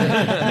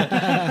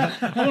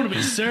 I want to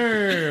be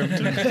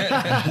served.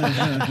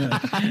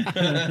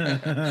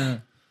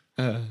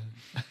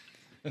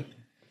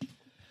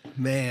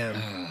 Man,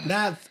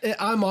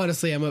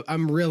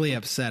 I'm really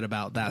upset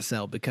about that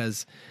sale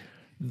because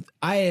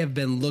I have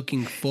been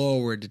looking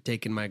forward to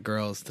taking my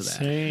girls to that.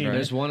 Same.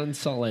 There's one in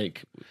Salt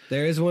Lake.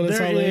 There is one in There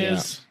Salt Lake.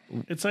 is.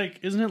 It's like,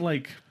 isn't it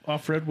like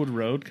off Redwood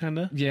Road, kind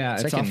of? Yeah,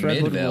 It's it's, like off in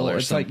Redwood Midvale Road. or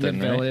It's like something,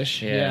 right?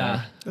 Midvale-ish.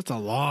 Yeah. That's a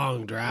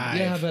long drive.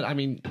 Yeah, but I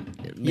mean,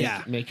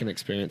 Yeah. make an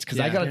experience because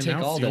Yeah. I got to Yeah, take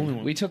now it's the only Alden.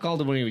 one. We took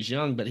Alden when he was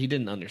young, but he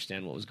didn't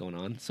understand what was going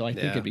on. So I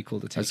think Yeah. it'd be cool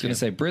to take. I was going to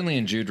say, Brinley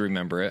and Jude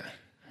remember it.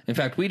 In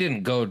fact, we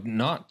didn't go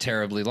not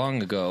terribly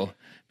long ago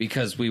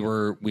because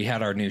we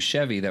had our new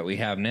Chevy that we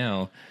have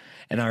now.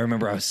 And I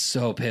remember I was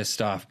so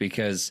pissed off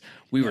because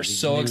we were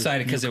so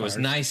excited because it was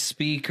nice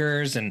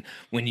speakers. And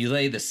when you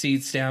lay the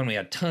seats down, we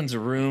had tons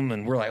of room.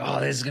 And we're like, oh,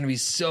 this is going to be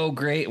so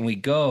great. And we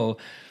go,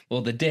 well,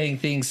 the dang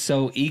thing's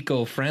so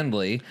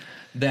eco-friendly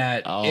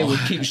that it would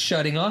keep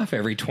shutting off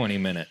every 20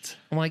 minutes.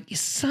 I'm like, you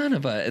son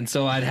of a... And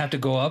so I'd have to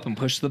go up and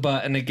push the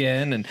button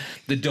again, and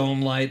the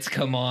dome lights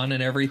come on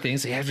and everything.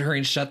 So you have to hurry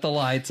and shut the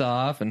lights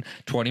off. And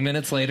 20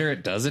 minutes later,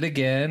 it does it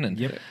again. And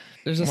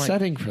There's a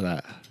setting for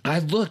that. I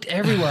looked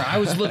everywhere. I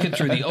was looking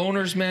through the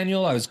owner's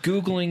manual. I was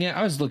Googling it.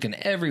 I was looking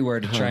everywhere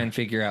to try and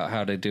figure out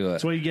how to do it.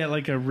 That's why you get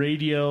like a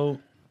radio,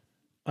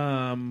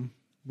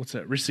 what's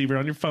that, receiver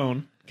on your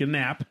phone, get an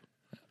app,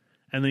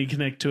 and then you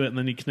connect to it, and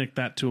then you connect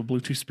that to a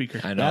Bluetooth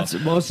speaker. I know. That's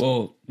most-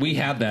 Well, we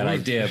had that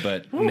idea,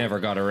 but never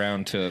got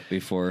around to it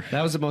before.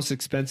 That was the most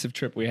expensive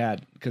trip we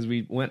had because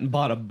we went and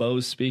bought a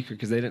Bose speaker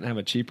because they didn't have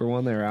a cheaper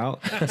one. They were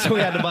out, so we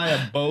had to buy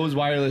a Bose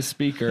wireless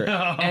speaker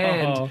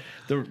and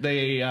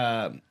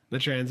The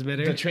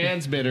transmitter. the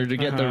transmitter to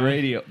get the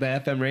radio, the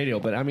FM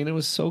radio. But I mean, it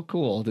was so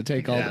cool to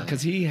take all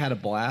because he had a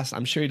blast.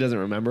 I'm sure he doesn't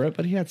remember it,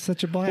 but he had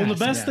such a blast. Well, the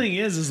best thing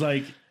is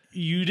like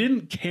you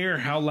didn't care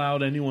how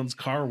loud anyone's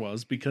car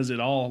was because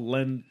it all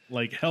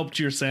helped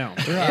your sound.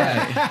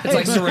 It's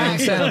like surround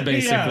sound,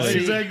 basically. Yeah,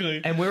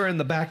 exactly. And we were in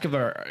the back of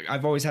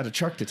I've always had a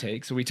truck to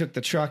take, so we took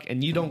the truck,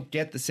 and you don't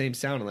get the same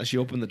sound unless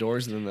you open the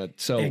doors and then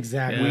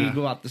Exactly. we Yeah.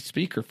 go out the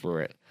speaker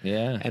for it.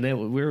 Yeah. And it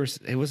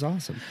was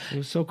awesome. It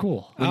was so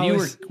cool. When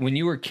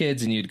you were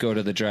kids and you'd go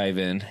to the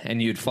drive-in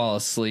and you'd fall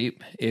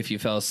asleep, if you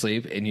fell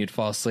asleep and you'd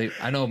fall asleep,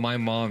 I know my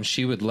mom,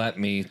 she would let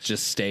me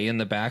just stay in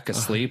the back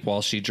asleep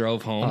while she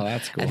drove home. Oh,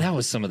 that's cool. And that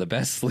was some of the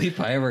best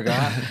sleep I ever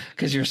got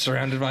because you're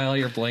surrounded by all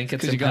your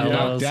blankets and You got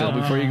pillows. knocked out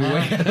before you go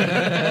away.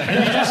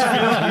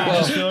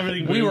 Just feel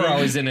everything We were moving.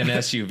 always in an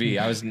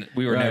SUV.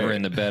 We were never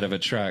in the bed of a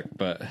truck,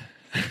 but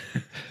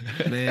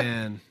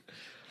Man.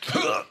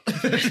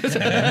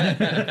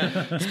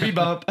 Speed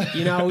bump.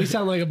 You know, we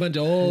sound like a bunch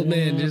of old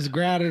men just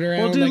crowded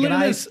around dude, like look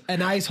at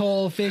an ice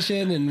hole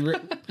fishing and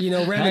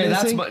Hey,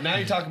 reminiscing. now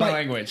you're talking my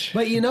language.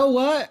 But you know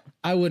what?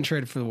 I wouldn't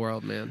trade it for the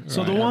world, man.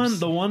 So the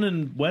one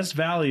in West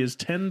Valley is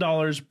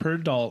 $10 per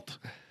adult.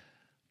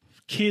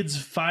 Kids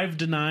 5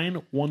 to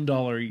 9,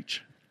 $1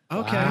 each,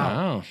 Okay.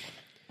 wow.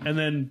 and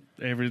then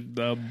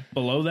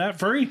below that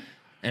free.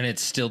 And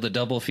it's still the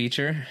double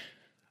feature.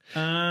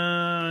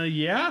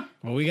 Yeah,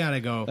 Well, we gotta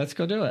go. Let's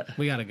go do it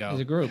We gotta go. as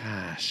a group.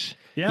 Gosh.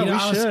 yeah, You know, we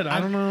I was- should. I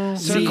don't know.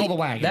 Circle the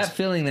wagons. That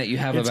feeling that you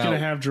have It's about gonna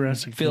have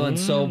Jurassic. feeling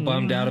so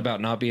bummed out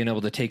about not being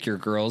able to take your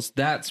girls,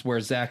 that's where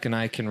Zach and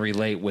I can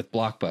relate with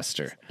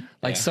Blockbuster.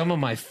 Like some of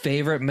my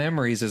favorite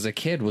memories as a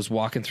kid was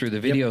walking through the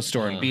video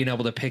store and being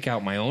able to pick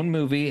out my own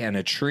movie and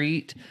a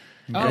treat.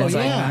 And it's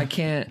like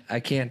I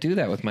can't do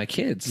that with my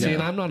kids. See,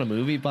 and I'm not a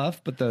movie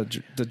buff, but the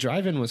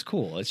drive-in was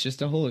cool. It's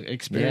just a whole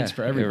experience Yeah,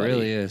 for it everybody.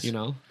 really is. You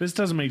know, This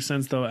doesn't make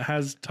sense though. It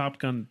has Top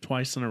Gun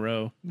twice in a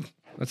row.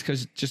 that's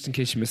because just in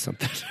case you missed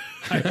something.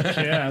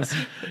 Yes,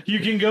 you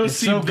can go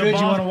see so the good you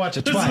Bob- wanna watch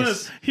it Listen to twice.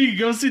 this. You can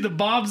go see the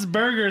Bob's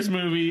Burgers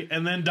movie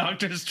and then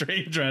Doctor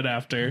Strange right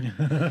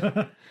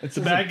after. It's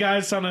the bad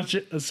guys,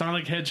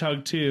 Sonic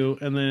Hedgehog 2,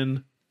 and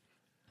then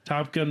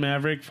Top Gun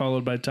Maverick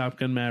followed by Top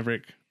Gun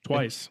Maverick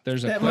twice.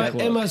 There's a It, quick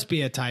it look. must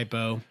be a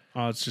typo.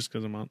 Oh, it's just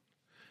because I'm on.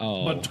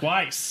 Oh, But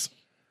twice.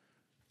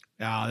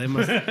 Oh, they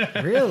must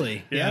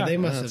really. Yeah, Yeah. they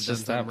must It's have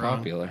just done that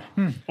something wrong. popular.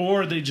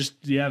 Or they just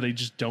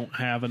don't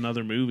have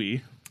another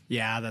movie.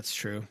 Yeah, that's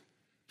true.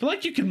 I feel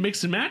like you can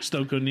mix and match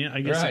though, couldn't you?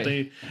 I guess Right.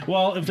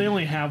 if they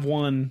only have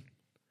one,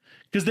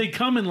 because they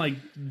come in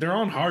they're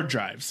on hard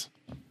drives,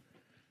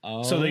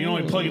 so they can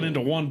only plug it into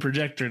one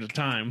projector at a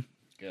time.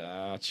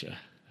 gotcha.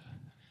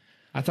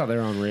 I thought they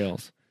were on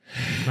rails.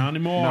 Not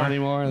anymore. Not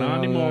anymore. Not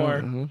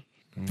anymore.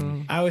 Uh-huh.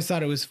 I always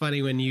thought it was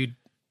funny when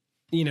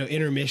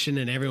intermission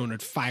and everyone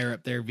would fire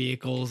up their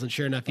vehicles, and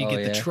sure enough, you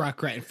get the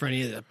truck right in front of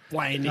you,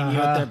 blinding you with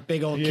their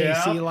big old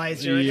KC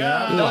lights. You're like,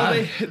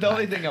 "Ah." The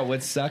only thing that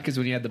would suck is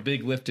when you had the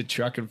big lifted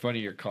truck in front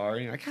of your car,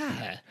 and you're like,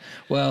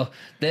 Well,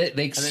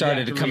 they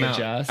started to have to come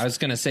readjust. out. I was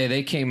going to say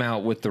they came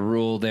out with the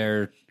rule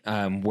there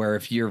where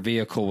if your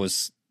vehicle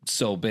was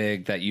so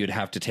big that you'd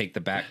have to take the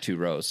back 2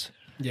 rows.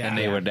 Yeah. And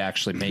they would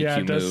actually make Yeah,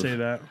 you it does move. say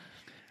that.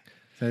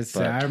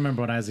 I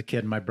remember when I was a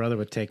kid, my brother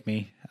would take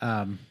me.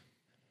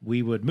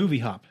 We would movie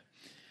hop.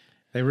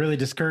 They really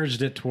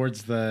discouraged it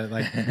towards the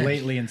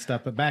lately and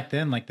stuff, but back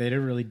then, they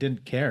really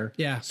didn't care.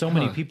 Yeah. So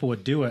many people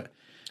would do it,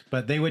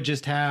 but they would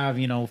just have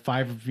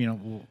five,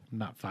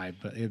 not five,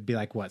 but it'd be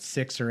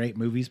 6 or 8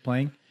 movies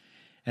playing,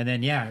 and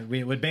then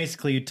it would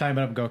basically you'd time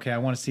it up and go, okay, I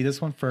want to see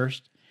this one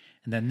first.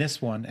 And then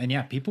this one, and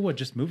people would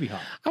just movie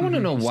hop. I want to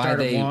know why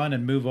Start at they one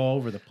and move all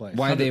over the place.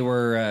 why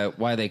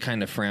they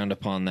kind of frowned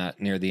upon that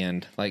near the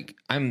end.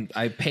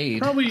 I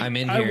paid. Probably. I'm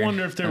in here. I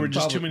wonder if there were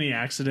just too many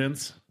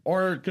accidents,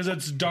 Or because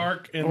it's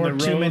dark and or the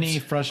too roads, many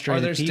or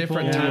frustrated there's people.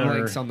 different time or-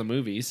 lengths on the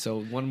movies.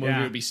 So one movie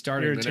Yeah. would be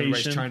starting, and then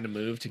everybody's Irritation. trying to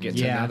move to get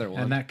to Yeah, another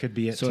one. and that could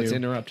be it so it's too.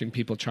 interrupting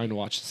people trying to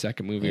watch the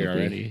second movie Maybe.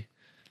 already.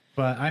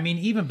 But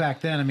even back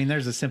then,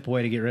 there's a simple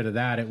way to get rid of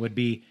that. It would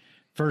be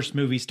first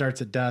movie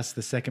starts at dusk,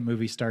 the second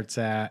movie starts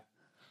at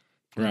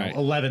Right.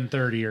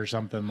 11:30 or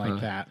something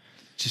like that.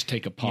 Just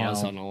take a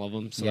pause know, on all of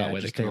them, so Yeah, that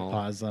way just they take can a all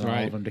pause on all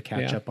Right. of them to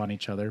catch Yeah. up on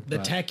each other. The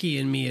but- techie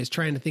in me is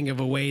trying to think of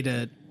a way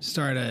to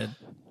start a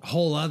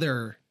whole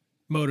other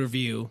motor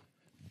view,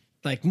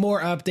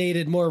 more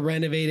updated, more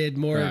renovated,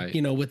 more Right.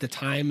 with the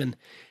time, and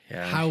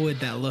how would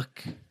that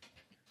look?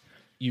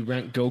 You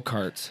rent go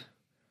karts.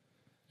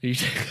 You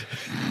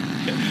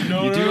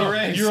No, You no, do no. a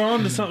race. You're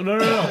on to something.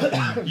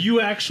 No. You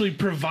actually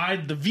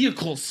provide the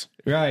vehicles.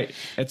 right.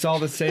 It's all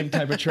the same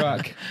type of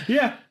truck.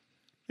 Yeah.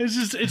 It's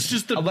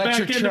just the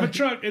Electric back end of a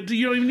truck. You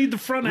don't even need the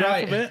front half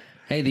Right. of it.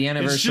 Hey, the It's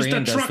anniversary just a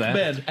end does truck that.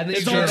 bed. And then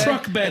It's you all get it.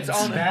 truck beds. It's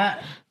on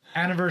that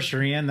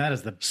anniversary end, that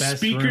is the best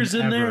Speakers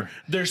room in ever. there.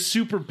 They're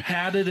super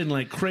padded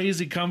and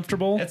crazy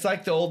comfortable. It's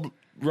like the old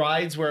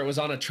rides where it was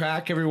on a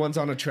track. Everyone's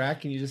on a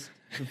track, and you just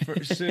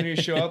as soon as you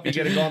show up, you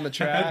got to go on the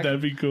track.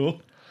 That'd be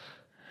cool.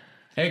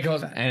 It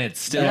goes. And it's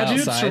still Yeah,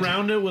 dude, outside.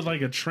 surround it with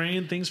a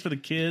train, things for the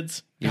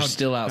kids. You're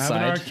still Have an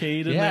outside.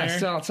 arcade in Yeah, there.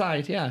 still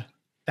outside. Yeah,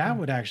 That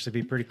would actually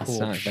be pretty cool. It's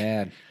not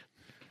bad.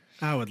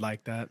 I would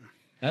like that.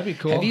 that'd be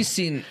cool. Have you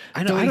seen?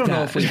 I don't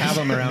know if we have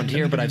them around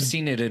here, but I've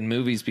seen it in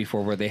movies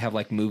before where they have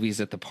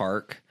movies at the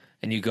park,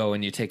 and you go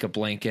and you take a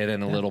blanket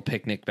and a little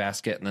picnic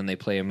basket, and then they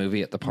play a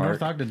movie at the park.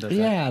 North Ogden does that.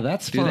 Yeah,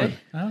 that's fun.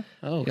 Huh?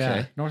 Oh, okay.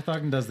 Yeah. North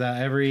Ogden does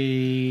that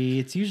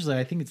it's usually,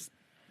 I think it's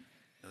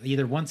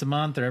either once a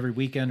month or every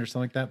weekend or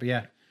something like that. But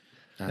yeah,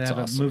 they That's have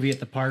awesome. a movie at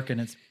the park, and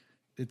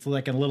it's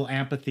like a little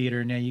amphitheater,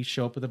 and you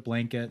show up with a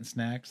blanket and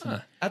snacks.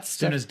 And That's as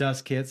soon stuff, as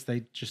dusk hits,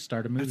 they just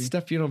start a movie. that's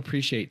stuff you don't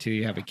appreciate till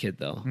you have a kid,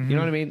 though. You know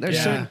what I mean? There's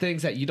Yeah. certain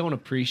things that you don't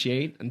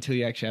appreciate until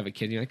you actually have a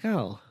kid. And you're like,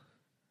 oh,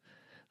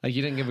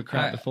 you didn't give a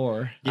crap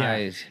before.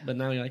 But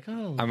now you're like,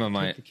 oh,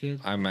 take the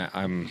kid.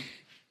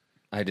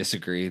 I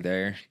disagree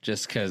there,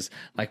 just because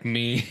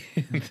me,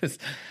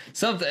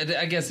 something.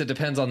 I guess it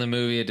depends on the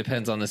movie. It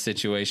depends on the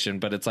situation.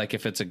 But it's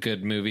if it's a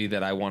good movie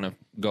that I want to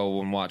go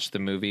and watch the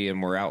movie,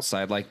 and we're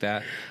outside like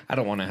that, I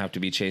don't want to have to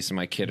be chasing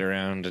my kid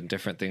around and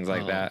different things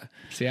like that.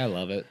 See, I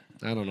love it.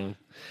 I don't know.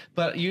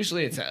 But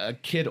usually it's a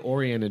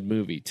kid-oriented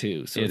movie,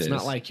 too. So It it's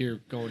not is. like you're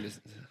going to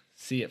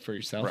see it for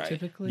yourself, Right.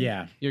 typically.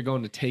 Yeah. You're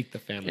going to take the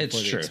family It's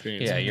for the true.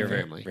 experience. Yeah, of the you're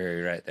very, family.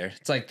 very right there.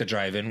 It's like the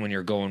drive-in when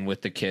you're going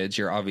with the kids.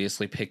 You're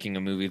obviously picking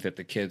a movie that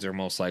the kids are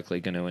most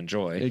likely going to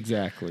enjoy.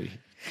 Exactly.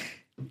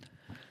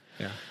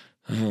 Yeah.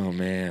 Oh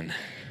man,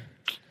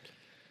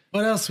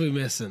 What else we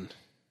missing?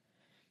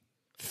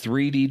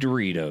 3D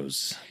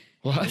Doritos.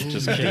 What?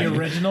 Just The kidding.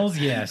 originals,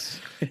 yes.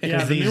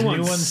 Yeah, the These new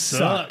ones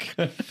suck.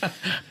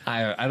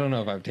 I don't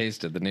know if I've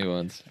tasted the new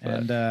ones, but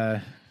And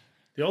The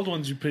old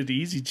ones, you put the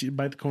easy cheese,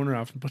 bite the corner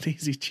off and put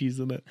easy cheese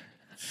in it.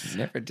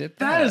 never did that.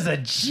 that is a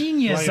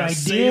genius Like a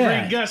savory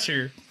idea.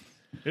 gusher.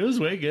 It was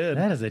way good.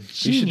 That is a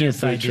should do a genius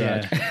food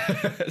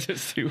idea.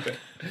 Just do it.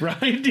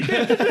 Right?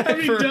 That'd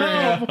be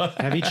dumb.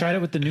 Have you tried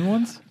it with the new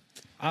ones?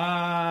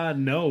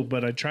 No,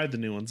 but I tried the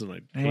new ones and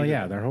I hated Well,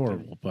 yeah, them. they're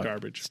horrible, but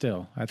Garbage.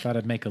 still, I thought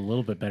it'd make it a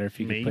little bit better if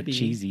you could put Maybe.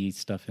 cheesy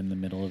stuff in the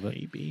middle of it.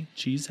 Maybe.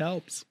 Cheese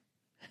helps.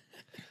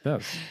 It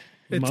does.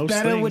 It's Most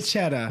better things. with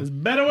cheddar. It's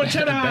better with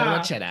cheddar. Better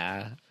with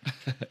cheddar.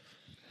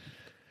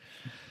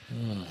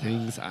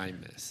 Things I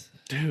miss.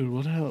 Dude,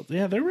 what else?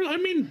 Yeah, the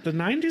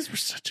 90s were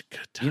such a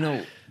good time. You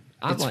know,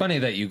 I'm it's like- funny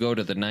that you go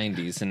to the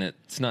 90s and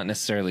it's not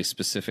necessarily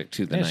specific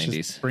to the It's 90s.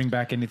 just bring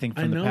back anything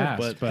I from know, the past.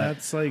 but But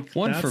that's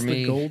One that's for the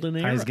me. golden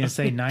era. I was gonna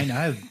say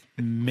I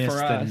miss For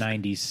the us,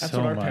 '90s that's so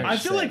what our much.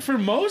 parents I feel like for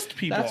most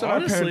people, That's what our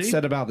honestly, parents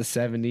said about the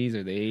 70s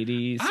or the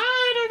 80s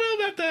I don't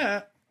know about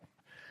that.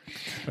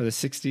 or the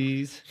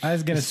 60s. I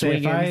was gonna the say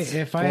swingins,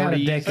 if I had a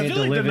 40s. I decade feel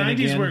to like live the in 90s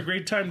again, were a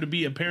great time to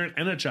be a parent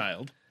and a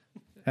child.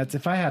 that's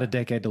if I had a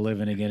decade to live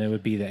in again, it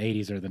would be the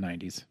 '80s or the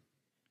 '90s.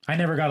 I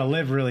never got to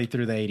live really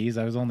through the '80s.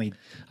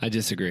 I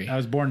disagree. I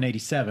was born in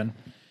 '87.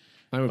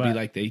 Mine would be but-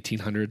 like the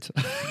 1800s.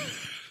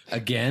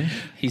 Again?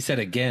 He said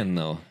again,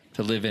 though,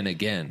 to live in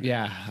again.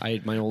 Yeah,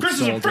 my old Chris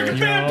is a soul freaking did.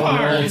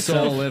 vampire! My old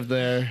soul lived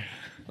there.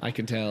 I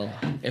can tell.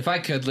 If I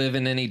could live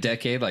in any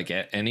decade, like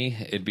any,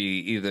 it'd be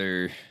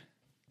either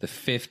the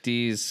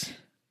 50s.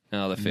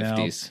 No, the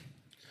 50s.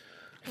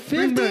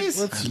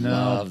 50s?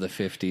 Love the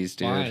 50s,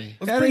 dude. Why?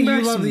 I think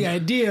you love the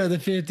idea of the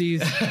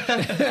 50s.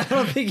 I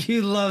don't think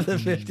you love the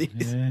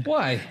 50s.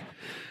 Why?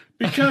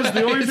 Because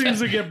the only things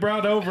that get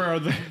brought over are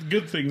the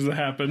good things that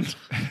happened.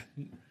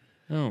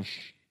 Oh,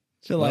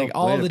 So like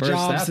Well, way all to the burst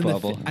jobs, that in the,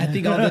 bubble.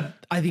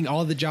 I think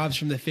all the jobs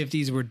from the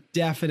 50s were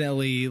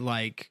definitely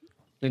like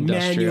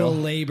Industrial. manual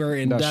labor,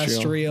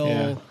 industrial.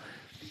 Yeah.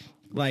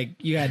 Like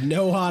you had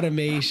no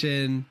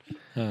automation.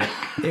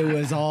 It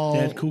was all They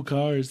had cool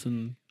cars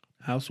and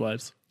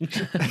housewives.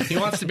 He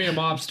wants to be a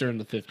mobster in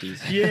the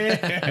 50s. Yeah.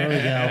 There we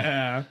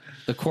go.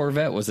 the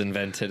Corvette was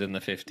invented in the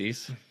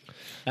 50s.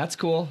 That's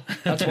cool.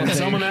 That's one thing.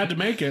 Someone had to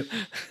make it.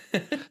 The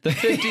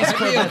 50s I'd be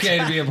Corvette. okay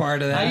to be a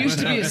part of that. I used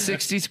to be a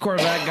 60s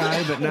Corvette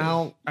guy, but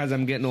now as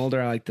I'm getting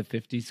older, I like the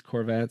 50s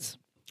Corvettes.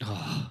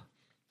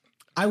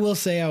 I will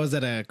say I was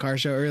at a car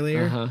show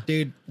earlier,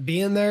 dude.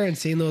 Being there and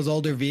seeing those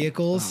older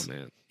vehicles, Oh,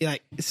 man.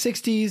 like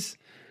 60s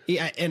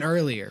and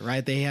earlier,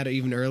 right? They had it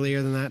even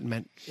earlier than that.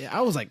 Man,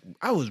 I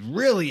was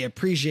really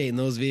appreciating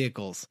those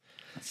vehicles.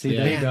 See,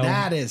 there you Man, go.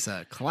 that is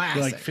a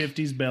classic. Like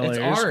 50s Bel It's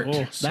Airs. art.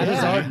 Oh, so That is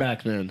yeah. art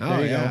back then. Oh,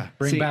 There you yeah. go.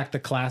 Bring See- back the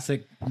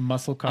classic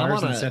muscle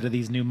cars on a- instead of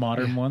these new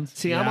modern ones.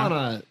 See, I'm on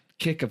a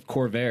kick of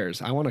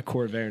Corvairs. I want a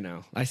Corvair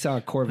now. I saw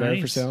a Corvair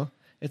for Nice. sale.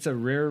 It's a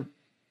rear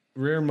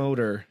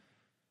motor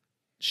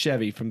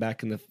Chevy from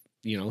back in the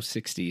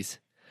 60s.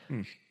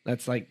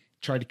 That's like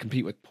tried to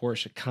compete with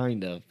Porsche,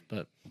 kind of,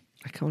 but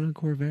I want a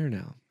Corvair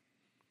now.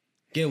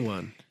 Get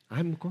one.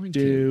 I'm going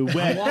Do to.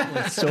 I it. want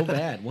one so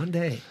bad one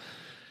day.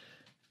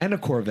 And a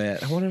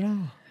Corvette. I want it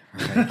all.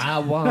 I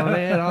want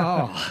it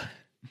all.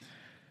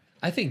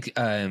 I think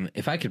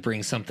if I could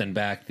bring something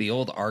back, the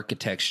old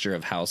architecture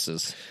of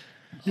houses.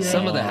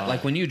 Some of that,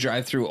 like when you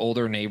drive through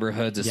older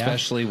neighborhoods,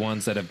 especially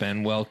ones that have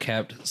been well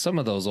kept, some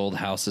of those old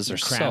houses are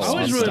so I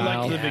always really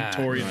style. liked the Yeah,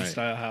 Victorian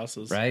style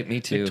houses. right. Me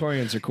too.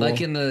 Victorians are cool.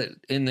 Like in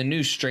the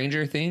new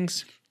Stranger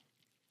Things,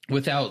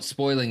 without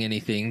spoiling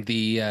anything,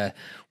 the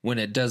when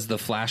it does the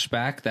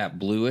flashback, that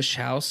bluish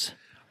house.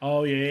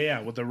 Oh,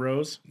 yeah, with the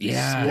rose.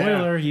 Yeah.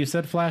 Spoiler, you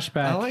said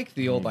flashback. I like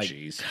the old,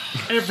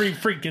 Every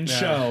freaking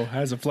show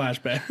has a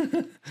flashback.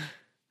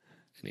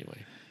 anyway.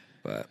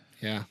 But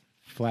yeah.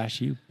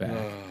 Flash you back.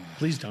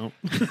 Please don't.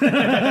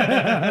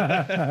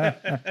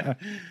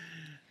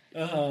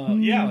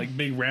 Yeah, like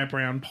big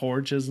wraparound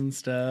porches and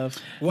stuff.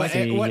 What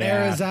See, what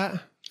era yeah. is that?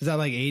 Is that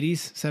like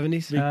 80s,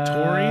 70s?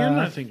 Victorian,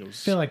 I think it was.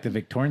 I feel like the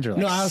Victorians are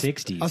like No, I was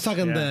 60s. I was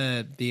talking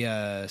Yeah.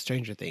 the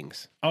Stranger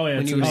Things. Oh, yeah,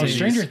 when it's you in were the saying- 80s.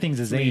 Stranger Things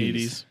is In the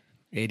 80s.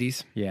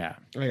 80s. Yeah.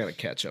 I got to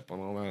catch up on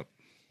all that.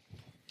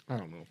 I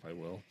don't know if I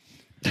will.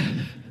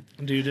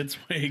 Dude, it's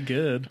way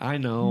good. I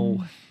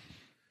know.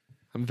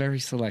 I'm very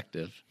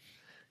selective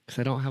because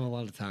I don't have a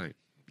lot of time.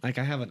 Like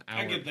I have an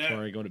hour get that.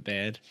 before I go to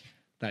bed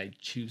that I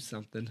choose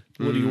something.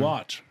 What do you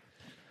watch?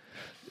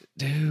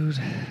 Dude.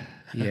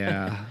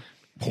 Yeah.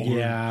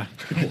 Yeah.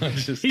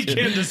 He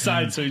can't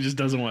decide, so he just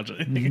doesn't watch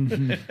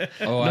anything.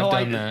 Oh, I've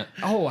done that.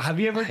 Oh, have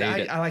you ever?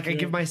 Hate it. I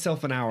give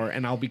myself an hour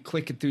and I'll be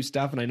clicking through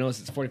stuff and I notice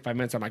it's 45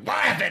 minutes. I'm like, well,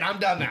 F it, I'm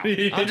done now.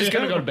 I'm just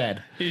gonna go to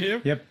bed.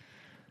 Yep.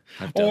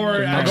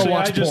 Or I'll go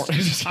actually,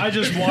 watch I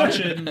just watch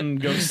it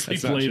and go to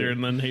sleep not later true.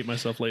 and then hate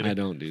myself later. I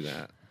don't do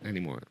that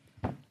anymore.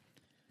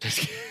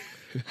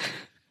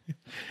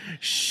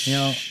 You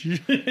know,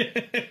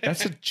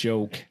 That's a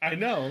joke. I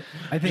know.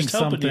 I think Just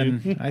helping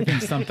something. I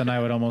think something I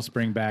would almost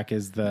bring back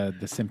is the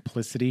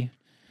simplicity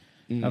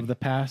of the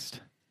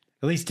past.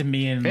 At least to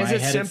me, in my Is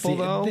it head, simple,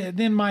 though?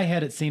 In my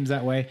head, it seems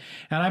that way.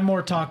 And I'm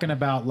more talking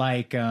about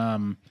like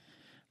the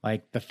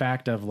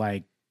fact of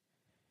like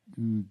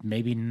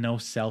maybe no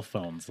cell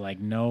phones, like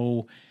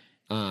no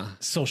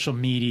social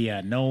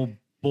media, no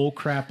bull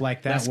crap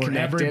like that, Less where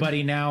connected.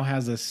 everybody now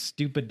has a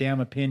stupid damn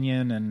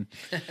opinion and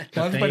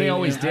Well, everybody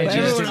always did. I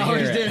You just just- didn't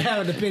hear it.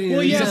 have an opinion.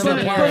 Well, You yeah, just but-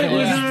 don't but care. it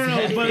was-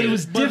 No, but it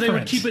was but they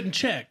would different. keep it in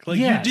check. Like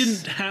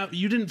Yes.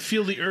 you didn't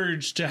feel the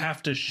urge to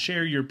have to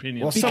share your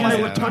opinion. Well, somebody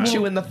Because- would punch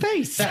you in the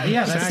face.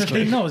 Yeah, that's the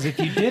thing. Though, is if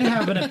you did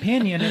have an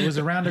opinion, it was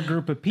around a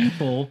group of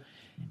people,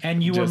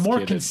 and you were Just more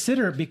kidding.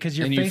 considerate because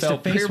you're And you face to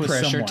felt face peer with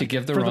pressure someone to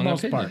give the for wrong the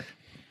most opinion. part.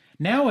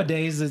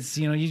 Nowadays, it's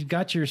you've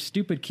got your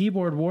stupid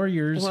keyboard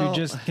warriors Well- who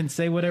just can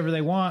say whatever they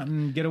want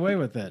and get away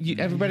with it.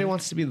 Everybody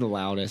wants to be the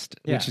loudest,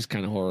 Yeah. which is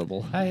kind of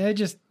horrible. I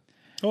just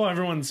Oh,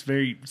 everyone's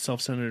very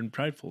self-centered and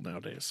prideful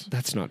nowadays.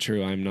 That's not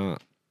true. I'm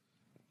not.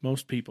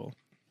 Most people.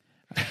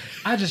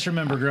 I just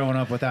remember growing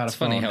up without a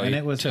funny phone, how and he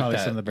it was took probably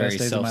that some of the best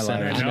very days of my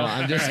self-centered. life. I know.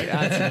 I'm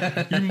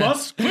just You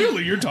must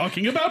clearly you're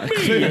talking about me.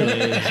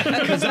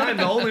 because I'm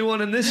the only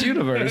one in this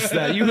universe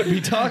that you would be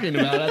talking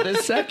about at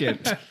this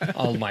second.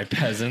 All my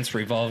peasants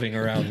revolving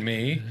around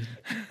me.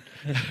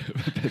 You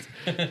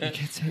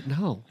can't say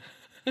no.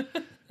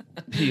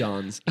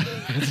 Peons.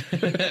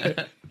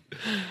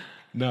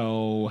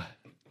 No.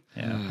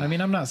 Yeah. I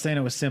mean, I'm not saying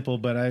it was simple,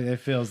 but it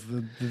feels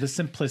the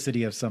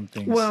simplicity of some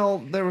things. Well,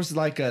 there was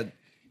like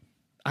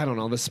I don't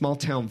know, the small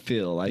town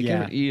feel. Like,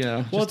 Yeah.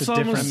 yeah. Well, Just it's a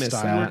different almost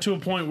style. we're to a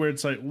point where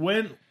it's like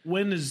when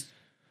is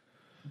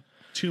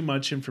too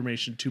much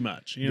information too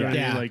much? You know what I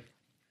Yeah. mean? Like,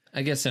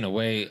 I guess in a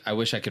way, I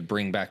wish I could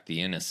bring back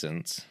the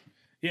innocence.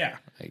 yeah,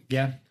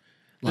 yeah.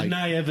 the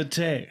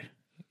naivete.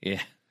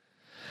 Yeah.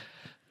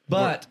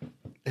 But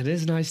it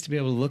is nice to be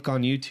able to look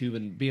on YouTube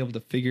and be able to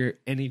figure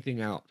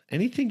anything out.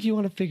 Anything you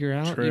want to figure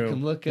out, True. you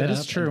can look it That up.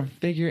 is true. And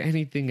figure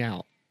anything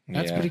out.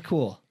 That's Yeah. pretty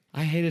cool.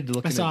 I hated to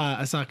look. I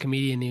saw a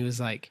comedian. He was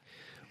like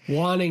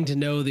wanting to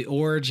know the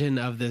origin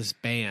of this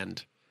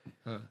band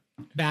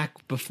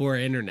back before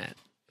internet,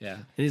 Yeah.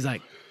 and he's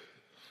like,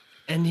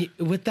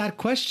 with that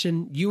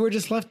question, you were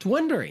just left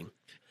wondering.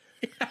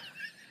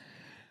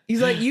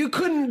 He's like, you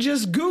couldn't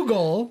just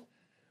Google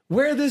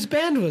where this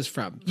band was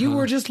from. You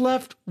were just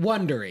left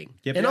wondering,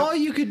 and all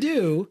you could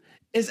do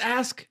is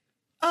ask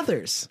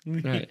others.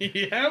 Right.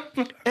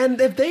 Yep. And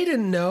if they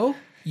didn't know,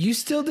 you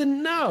still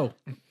didn't know.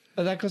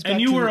 But that goes back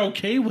And you to were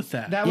okay with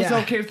that. that was Yeah.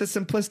 okay with the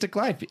simplistic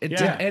life.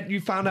 Yeah. You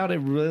found out it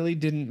really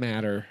didn't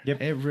matter.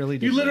 Yep. It really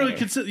didn't You literally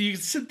matter. could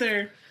sit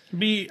there,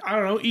 I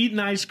don't know, eating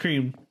ice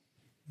cream,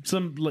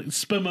 some like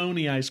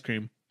Spumoni ice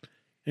cream, and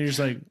you're just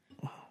like,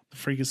 oh, the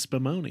freak is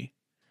Spumoni.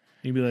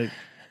 You'd be like,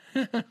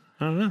 I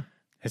don't know,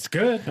 It's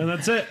good. and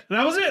that's it.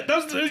 That was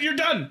it. You're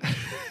done.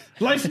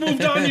 Life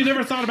moved on. You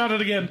never thought about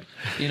it again.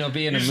 You know,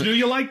 You just knew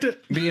you liked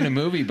it. being a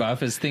movie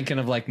buff is thinking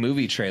of like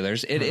movie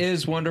trailers. It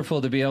is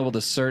wonderful to be able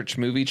to search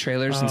movie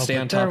trailers and stay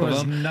on top there of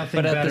was them. nothing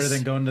But at better the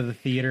than going to the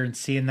theater and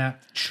seeing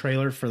that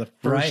trailer for the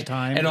first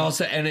time. And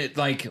also, and it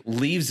like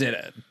leaves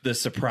it the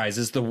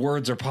surprises. The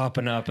words are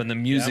popping up and the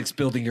music's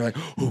building. You're like,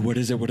 oh, what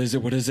is it? What is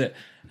it? What is it?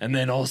 And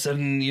then all of a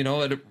sudden, you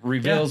know, it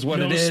reveals what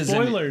No it is. and-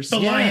 spoilers. The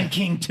Lion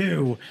King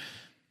 2.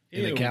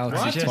 in the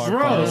galaxy Just far, far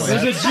gross. away.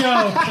 It was a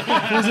joke.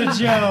 It was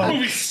a joke.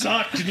 movie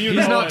sucked, and you He's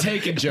know not it.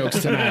 taking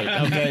jokes tonight.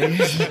 Okay.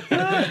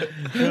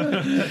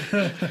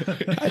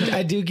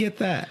 I do get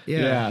that.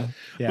 yeah.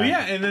 But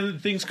yeah, and then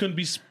things couldn't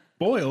be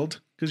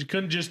spoiled because you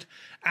couldn't just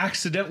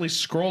accidentally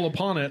scroll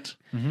upon it.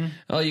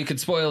 Well, you could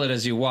spoil it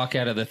as you walk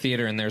out of the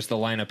theater and there's the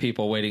line of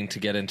people waiting to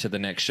get into the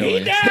next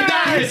showing.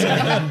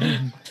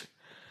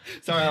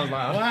 Sorry, I was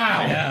like,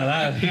 wow.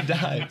 Yeah, he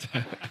died.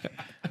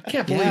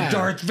 Can't believe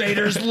Darth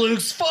Vader's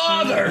Luke's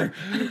father.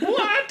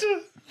 What?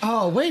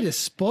 Oh, way to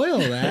spoil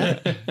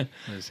that. I'm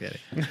just kidding.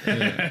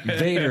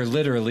 Vader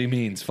literally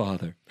means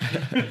father.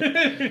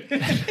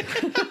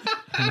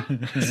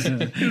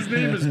 His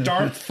name is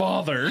Darth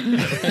Father.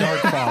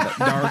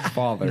 Darth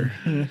Father.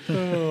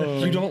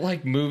 You don't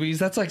like movies?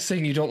 That's like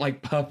saying you don't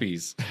like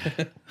puppies.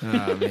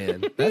 Oh,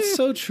 man. That's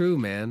so true,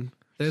 man.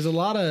 There's a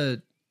lot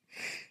of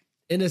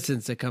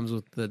innocence that comes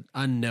with the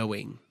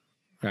unknowing,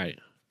 Right.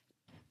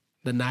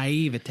 the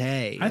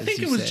naivete. I as think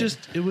you it was said.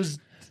 just, it was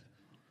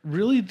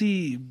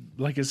really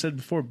like I said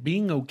before,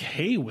 being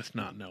okay with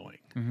not knowing.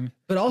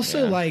 But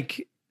also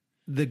like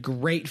the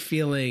great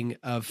feeling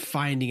of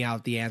finding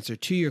out the answer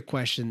to your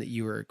question that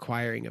you were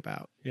inquiring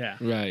about. Yeah.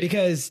 Right.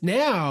 Because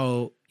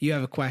now you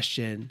have a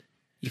question,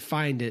 you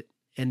find it,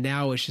 and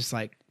now it's just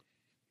like,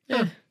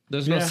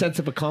 There's no sense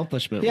of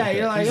accomplishment. yeah, with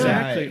you're it. like,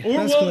 Exactly. all right,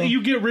 Or, that's well, cool.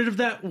 you get rid of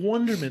that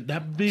wonderment,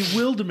 that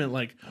bewilderment.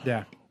 Like,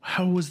 Yeah.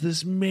 how was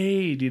this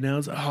made? You know,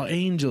 it's, oh,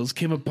 angels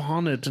came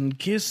upon it and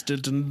kissed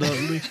it, and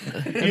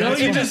you know,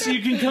 you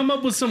can come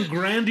up with some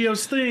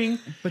grandiose thing,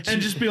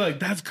 and just be like,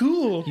 "That's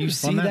cool." You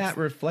see that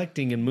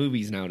reflecting in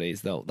movies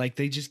nowadays, though. Like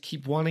they just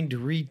keep wanting to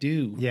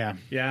redo, Yeah.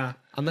 yeah.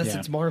 unless Yeah.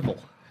 it's Marvel.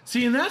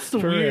 See, and that's the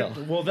For weird.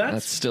 real. Well, That's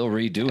that's still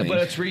redoing. But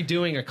it's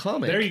redoing a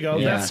comic. there. You go.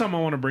 Yeah. That's something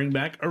I want to bring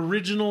back.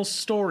 Original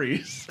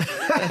stories.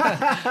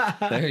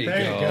 there you go.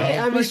 Hey,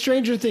 I mean,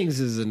 Stranger Things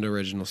is an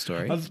original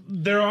story.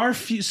 There are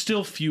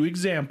still few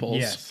examples,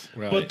 Yes.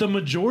 but the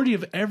majority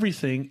of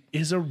everything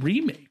is a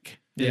remake.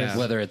 Yeah.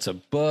 Whether it's a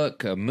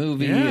book, a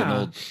movie, an Yeah.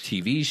 old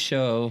TV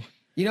show.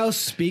 You know,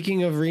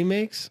 speaking of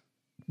remakes,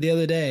 the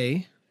other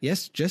day,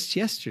 just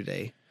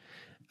yesterday,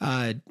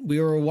 we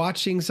were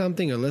watching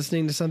something or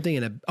listening to something,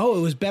 and it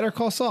was Better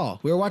Call Saul.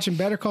 We were watching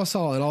Better Call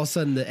Saul, and all of a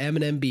sudden the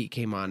Eminem beat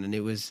came on, and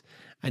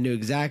I knew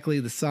exactly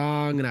the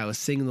song, and I was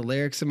singing the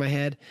lyrics in my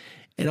head,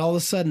 and all of a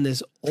sudden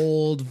this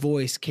old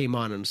voice came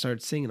on and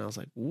started singing. I was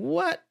like,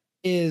 "What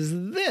is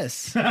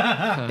this?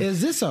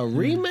 Is this a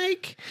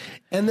remake?"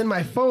 And then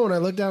I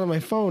looked down at my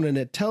phone, and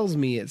it tells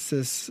me it's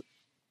this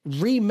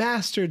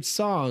remastered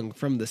song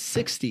from the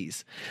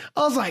 60s.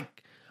 I was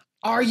like,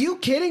 are you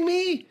kidding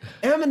me?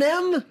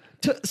 Eminem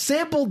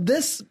sampled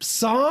this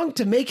song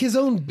to make his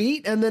own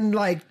beat and then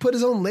like put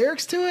his own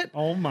lyrics to it?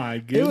 Oh my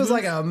goodness! It was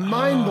like a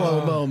mind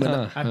blow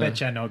moment. I bet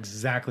you I know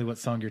exactly what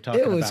song you're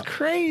talking It about. was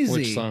crazy.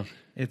 Which song?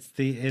 What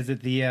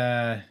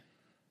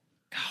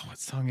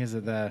song is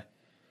it? I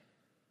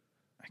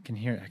can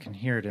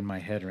hear it in my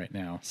head right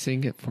now.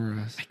 Sing it for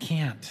us. I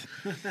can't.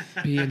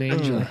 Be an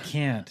angel. I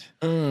can't.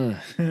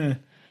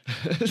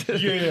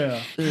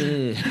 yeah.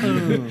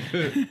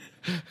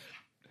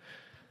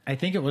 I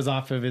think it was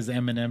off of his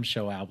Eminem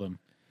Show album.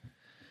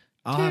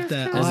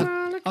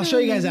 I'll show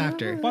you guys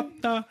after.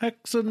 What the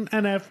heck's an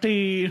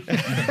NFT?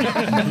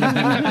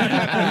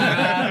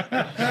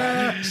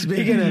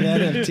 Speaking of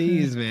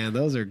NFTs, man,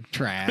 those are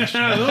trash.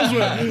 Those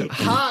were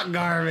Hot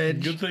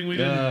garbage. good thing we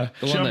didn't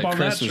The one jump that on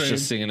Chris that was train.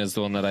 just singing is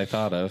the one that I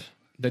thought of.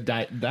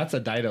 That's a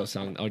Dido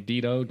song. Oh,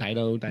 Dido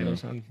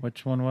song.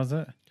 Which one was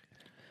it?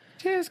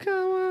 Just come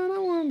on, I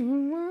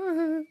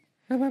wonder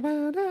why.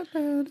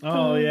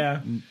 Oh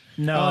yeah.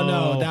 No, Oh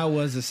no, that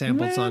was a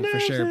sampled song for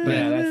sure. But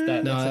Yeah, that's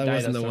that. no, that's that a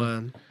wasn't the Dido song.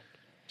 one.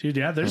 Dude,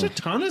 yeah, there's a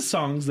ton of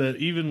songs that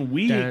even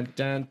we Dun,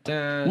 dun,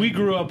 dun. we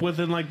grew up with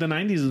in like the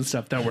 90s and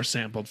stuff that were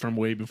sampled from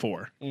way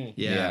before.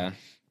 Yeah.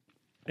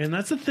 And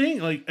that's the thing,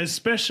 like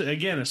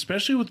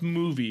especially with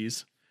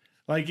movies,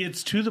 like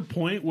it's to the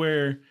point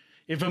where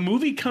if a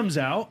movie comes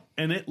out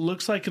and it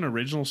looks like an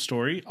original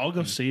story, I'll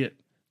go see it.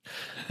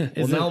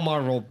 Well, now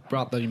Marvel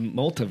brought the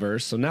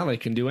multiverse, so now they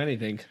can do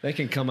anything. They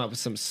can come up with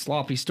some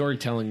sloppy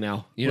storytelling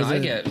now. You know, I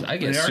get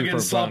They are super getting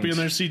sloppy in bummed.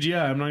 their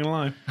CGI. I'm not gonna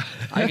lie,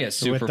 I get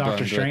super with Doctor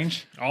bummed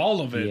Strange. all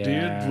of it,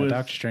 Yeah, dude. With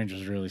Doctor Strange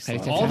was really slow.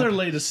 all their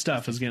latest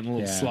stuff is getting a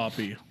little Yeah.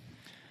 sloppy.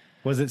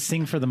 Was it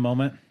 "Sing for the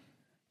Moment"?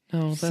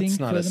 No, Sing that's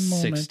not for a the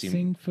moment, 60.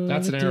 sing for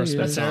That's the an Aerosmith tears.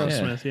 That's song.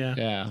 Aerosmith, yeah.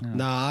 Yeah.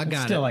 No, I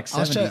got still it. like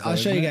I'll show 70s, you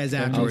isn't it? guys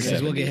afterwards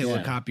because we'll get hit with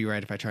Yeah.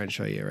 copyright if I try and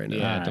show you right now.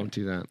 Yeah, Alright. don't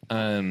do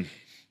that.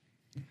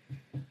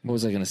 What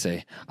was I going to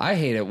say? I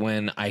hate it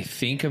when I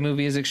think a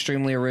movie is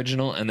extremely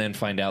original and then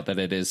find out that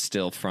it is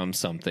still from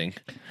something.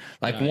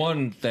 Like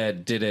one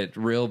that did it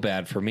real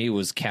bad for me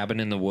was Cabin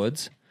in the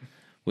Woods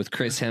with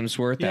Chris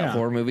Hemsworth, that Yeah.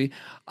 horror movie.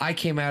 I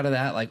came out of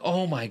that like,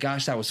 oh my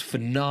gosh, that was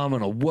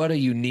phenomenal. What a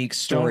unique Don't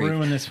story.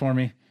 ruin this for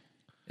me.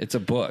 It's a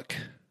book.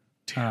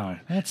 Oh,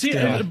 that's See,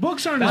 still-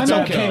 books aren't I'm as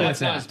bad, okay though, with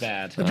That's not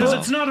that. as bad. because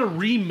it's not a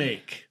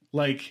remake.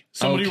 Like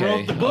somebody Okay,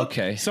 wrote the book,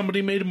 okay.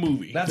 somebody made a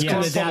movie. That's Yeah.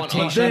 called An from one,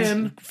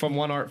 adaptation. that's from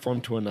one art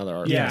form to another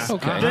art yeah. form.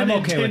 Okay. Then I'm in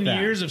okay 10 with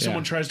that. years, if Yeah.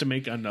 someone tries to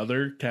make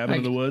another Cabin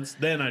in the Woods,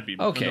 then I'd be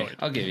Okay, annoyed.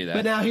 I'll give you that.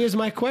 But now here's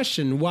my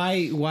question: Why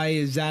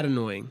is that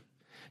annoying?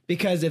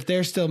 Because if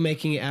they're still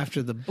making it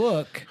after the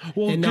book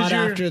Well, and 'cause not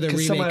you're- after the 'cause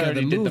remake someone of the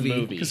already did the movie,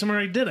 movie. Because someone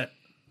already did it.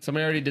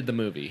 Somebody already did the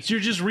movie. So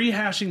you're just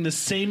rehashing the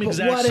same but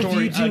exact what if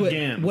story you do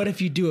again. it? What if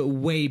you do it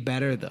way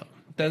better though?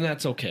 Then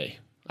that's okay.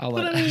 I'll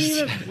But let I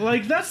mean,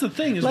 like that's the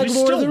thing is Like we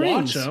Lord still of the watch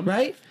Rings, them,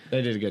 right?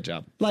 They did a good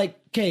job. Like,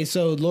 okay,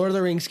 so Lord of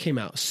the Rings came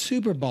out,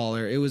 super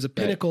baller. It was a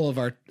pinnacle of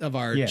our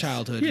Yes.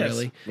 childhood, Yes.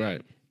 really.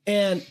 Right.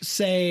 And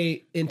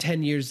say in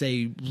 10 years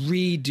they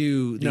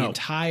redo the No.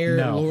 entire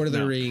No. Lord of the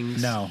No.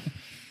 Rings. No,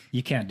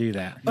 you can't do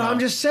that. But I'm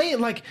just saying,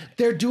 like,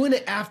 they're doing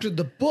it after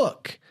the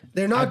book.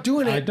 They're not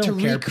doing I it don't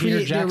to care. recreate Peter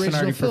the Jackson original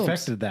already films.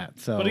 perfected that.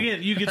 So, But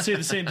again, you could say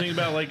the same thing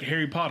about like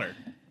Harry Potter.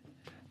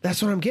 That's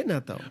what I'm getting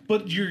at, though.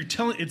 But you're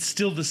telling it's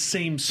still the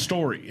same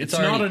story. It's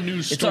already- not a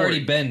new story. It's already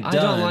been done.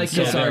 I don't like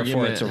so this therefore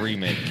argument. it's a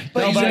remake. But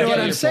No, you but I know get what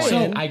your I'm point.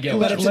 saying? I get but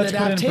what it's let's an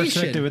put it in adaptation.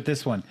 perspective with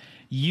this one.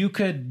 You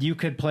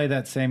could play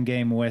that same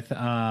game with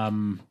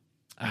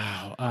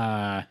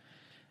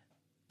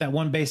that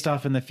one based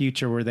off in the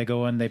future where they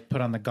go and they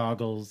put on the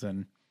goggles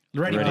and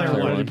Ready Player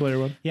One. Ready Player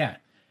One. Yeah.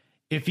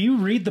 If you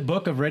read the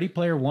book of Ready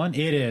Player One,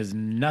 it is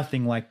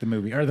nothing like the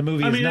movie, or the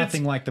movie is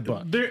nothing like the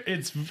book.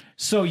 It's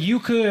So you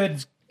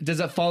could Does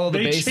it follow the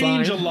they baseline?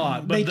 change a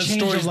lot, but they the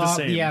change story's a lot.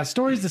 the same. Yeah,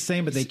 story's the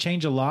same, but they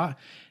change a lot.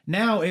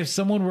 Now, if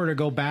someone were to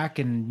go back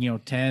and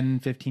 10,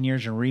 15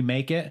 years and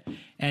remake it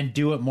and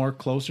do it more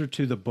closer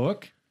to the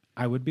book,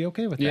 I would be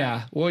okay with that.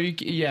 Yeah. Well,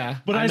 yeah.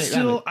 But I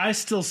mean, I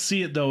still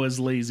see it though as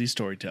lazy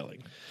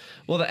storytelling.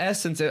 well, the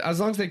essence, as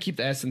long as they keep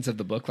the essence of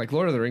the book, like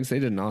Lord of the Rings, they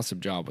did an awesome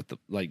job with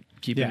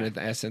keeping Yeah. it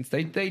the essence.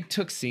 They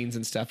took scenes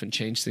and stuff and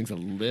changed things a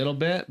little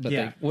bit, but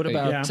Yeah. What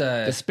about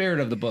the spirit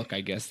of the book? I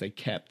guess they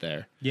kept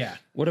there. Yeah.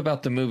 what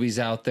about the movies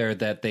out there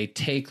that they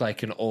take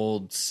like an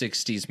old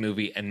 60s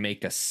movie and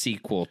make a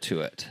sequel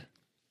to it?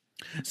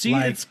 See,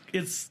 Like-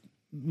 it's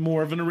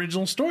more of an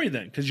original story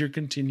then because you're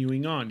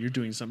continuing on. You're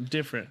doing something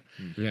different.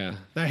 Yeah.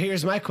 Now,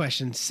 here's my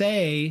question.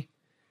 Say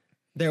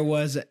there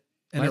was an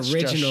Let's just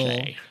original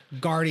say.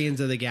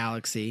 Guardians of the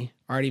Galaxy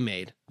already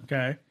made.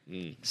 Okay.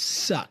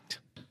 Sucked.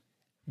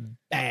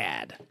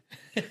 Bad.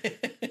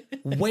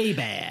 Way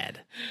bad.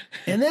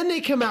 And then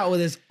they come out with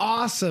this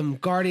awesome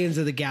Guardians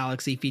of the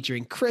Galaxy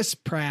featuring Chris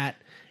Pratt,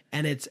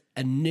 and it's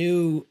a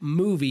new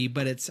movie,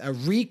 but it's a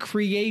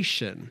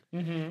recreation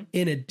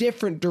in a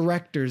different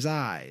director's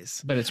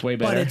eyes. But it's way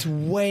better. But it's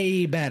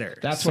way better.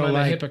 That's So, why I'm a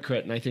like-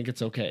 hypocrite, and I think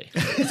it's okay.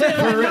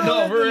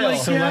 No, for real.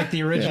 So like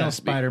the original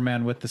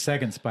Spider-Man with the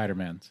second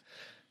Spider-Mans.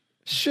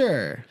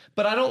 Sure.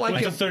 But I don't like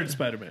With it. the third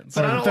Spider-Man.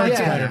 But I Or don't the third like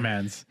yeah.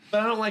 Spider-Mans.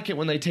 But I don't like it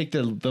when they take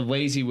the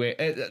lazy way.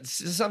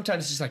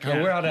 Sometimes it's just like, oh,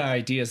 Yeah. we're out of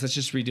ideas. Let's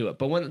just redo it.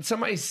 But when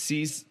somebody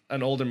sees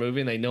an older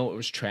movie and they know it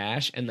was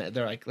trash, and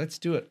they're like, let's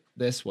do it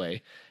this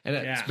way, and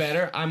it's Yeah.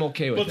 better, I'm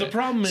okay with it. But the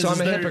problem so is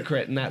I'm a they're-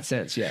 hypocrite in that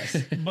sense. Yes.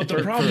 But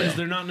the problem is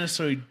they're not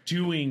necessarily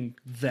doing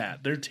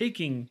that. They're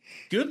taking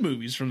good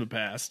movies from the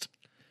past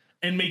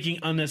and making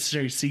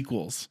unnecessary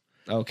sequels.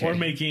 Okay. Or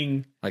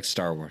making Like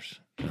Star Wars.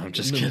 No, I'm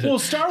just kidding. well,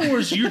 Star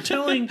Wars. You're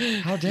telling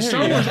How dare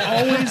Star you? Wars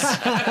always.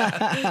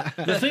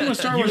 The thing with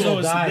Star Wars will though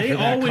is die they for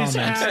that always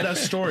comment. had a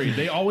story.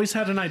 They always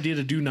had an idea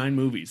to do 9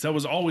 movies. That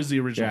was always the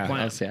original Yeah,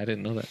 plan. I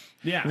didn't know that.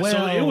 Yeah, so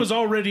Well, it was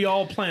already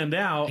all planned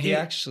out. He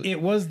actually.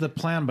 It was the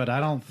plan, but I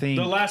don't think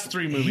The last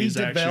 3 He movies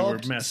actually were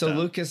developed messed so up.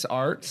 Lucas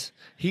Arts.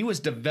 He was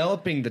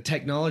developing the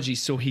technology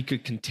so he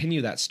could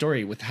continue that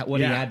story with what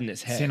he Yeah. had in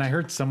his head. See, and I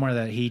heard somewhere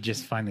that he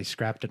just finally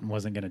scrapped it and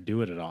wasn't going to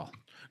do it at all.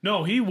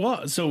 No, he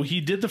was. So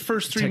he did the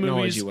first 3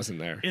 Technology movies wasn't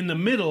there. in the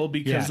middle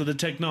because Yeah. of the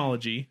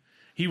technology.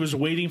 He was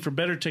waiting for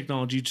better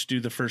technology to do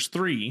the first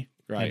 3.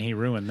 Right. And he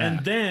ruined that.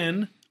 And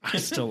then I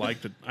still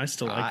like them.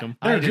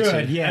 They're do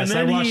good. too. Yes, And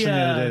I then watched he, them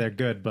the other day. They're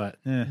good, but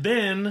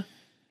Then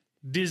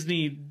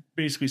Disney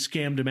basically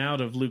scammed him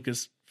out of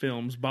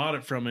Lucasfilms, bought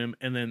it from him,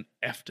 and then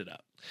effed it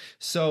up.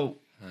 So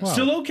whoa,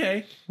 Still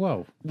okay,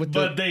 whoa,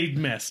 but they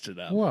messed it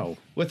up. whoa.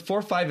 with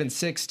 4, 5, and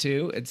 6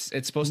 too, it's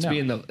supposed to be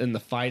in the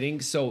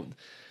fighting. So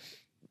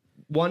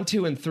 1,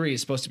 2, and 3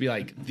 is supposed to be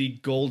like the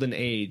golden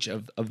age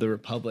of the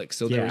Republic.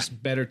 So Yeah. there's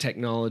better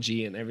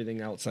technology and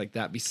everything else like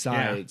that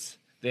besides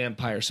the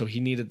Empire. So he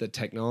needed the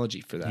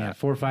technology for that. Yeah,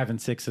 4, 5,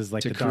 and 6 is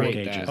like To the Dark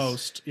create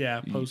Ages.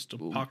 that.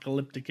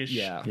 Post-apocalyptic-ish.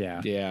 Yeah.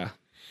 Yeah. Yeah.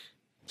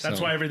 That's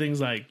So- why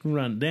everything's like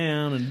run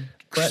down and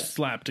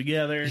slapped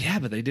together. Yeah,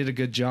 but they did a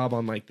good job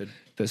on like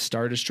the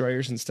Star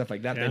Destroyers and stuff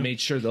like that. Yeah. They made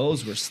sure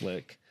those were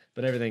slick,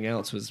 but everything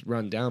else was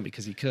run down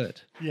because he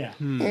could. Yeah.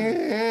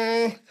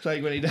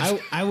 Like when he does.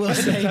 I will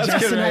say,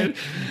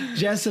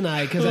 Jess and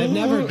I, because I've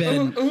never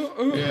been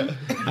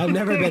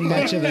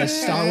much of a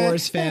Star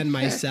Wars fan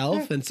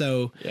myself, and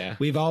so Yeah.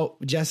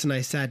 Jess and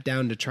I sat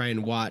down to try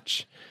and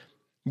watch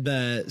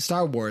the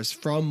Star Wars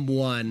from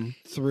 1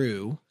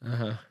 through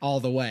all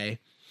the way.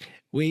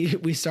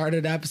 We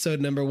started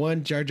episode number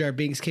 1. Jar Jar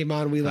Binks came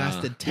on. We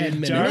lasted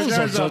 10 Jar minutes,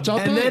 Jar's a and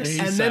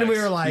then we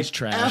sucks. were like, He's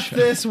trash. "F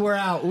this, we're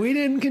out." We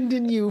didn't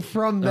continue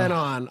from then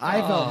on.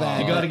 I felt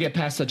bad. You got to get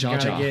past the Jar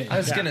Jar. I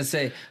was gonna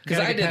say because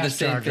Gotta I get did the past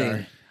same Jar Jar.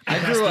 thing. I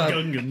That's grew the up.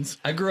 Gungans.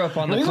 I grew up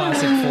on the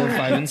classic 4,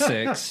 5, and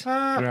 6.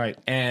 Right.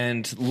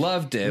 And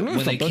loved it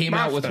when they came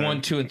out with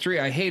 1, 2, and 3.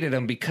 I hated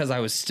them because I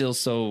was still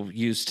so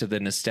used to the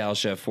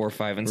nostalgia of 4,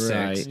 5, and 6.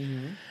 Right.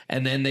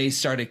 And then they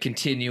started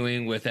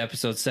continuing with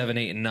episodes 7,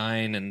 8, and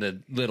 9 and the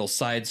little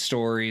side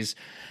stories.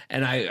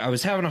 And I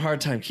was having a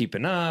hard time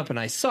keeping up, and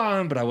I saw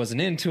them, but I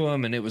wasn't into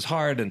them, and it was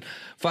hard. And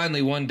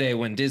finally, one day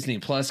when Disney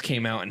Plus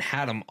came out and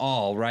had them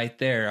all right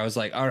there, I was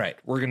like, all right,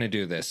 we're going to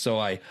do this. So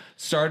I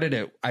started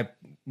it. I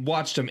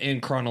watched them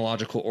in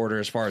chronological order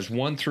as far as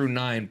 1 through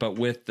 9, but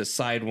with the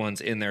side ones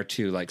in there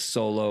too, like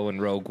Solo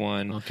and Rogue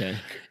One. Okay.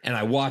 And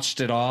I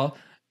watched it all,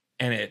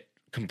 and it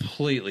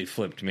completely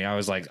flipped me. I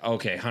was like,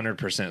 okay,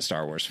 100%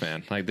 Star Wars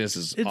fan. Like, this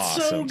is It's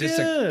awesome. so Just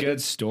a good.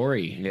 good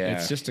story. Yeah.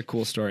 It's just a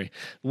cool story.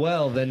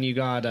 Well, then you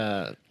got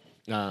the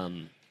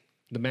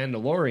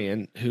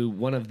Mandalorian, who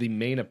one of the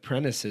main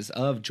apprentices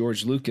of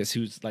George Lucas,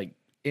 who's like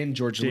in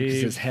George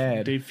Lucas's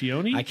head. Dave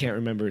Filoni? I can't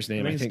remember his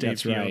name. I it's think Dave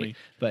that's right. Filoni.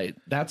 But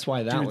that's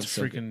why that Dude's one's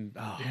so good. freaking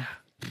yeah.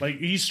 Like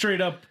he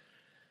straight up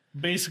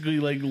basically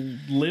like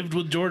lived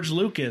with George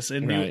Lucas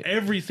and knew Right.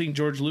 everything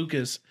George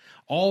Lucas,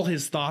 all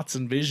his thoughts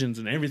and visions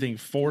and everything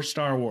for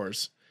Star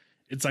Wars.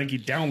 It's like he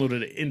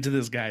downloaded it into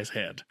this guy's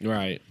head.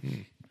 Right.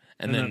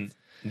 and then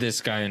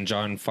this guy and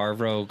John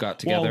Favreau got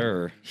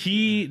together. Or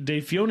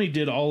Dave Filoni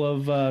did all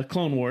of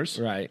Clone Wars.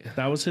 Right.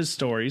 That was his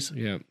stories.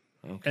 Yeah.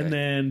 okay. And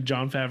then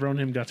John Favreau and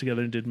him got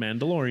together and did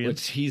Mandalorian.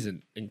 Which he's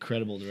an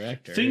incredible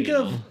director. think you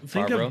of know.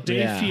 Favreau? Dave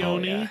Yeah. Filoni Oh,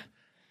 yeah.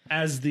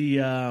 as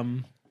the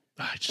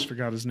I just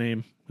forgot his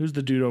name. Who's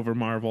the dude over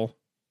Marvel?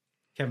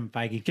 Kevin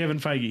Feige. Kevin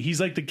Feige. He's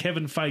like the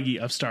Kevin Feige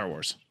of Star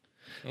Wars.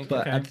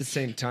 But at the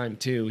same time,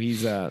 too,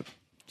 he's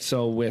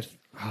so with.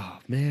 Oh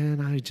man,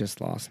 I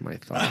just lost my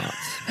thoughts.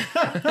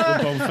 With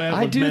Boba Fett,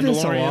 I with do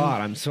this a Mandalorian.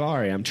 lot. I'm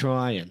sorry. I'm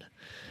trying.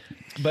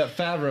 But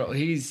Favreau,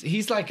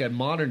 he's like a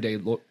modern day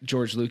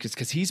George Lucas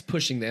because he's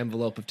pushing the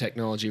envelope of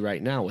technology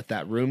right now with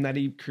that room that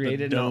he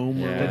created,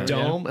 dome or the whatever,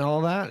 dome, and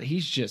all that.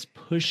 He's just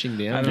pushing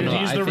the don't Dude, know.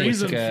 envelope. he's I the think,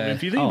 reason. uh,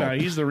 If you think about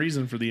it, he's the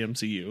reason for the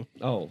MCU.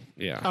 Oh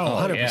yeah,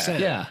 Oh, 100%.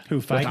 yeah. Who,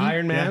 With Feige?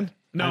 Iron Man.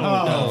 No,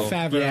 Oh,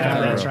 Favreau.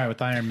 Yeah, that's right,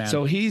 with Iron Man.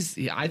 So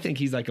I think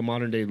he's like a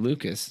modern day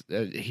Lucas.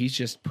 He's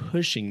just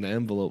pushing the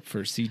envelope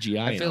for CGI.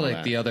 I feel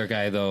like the other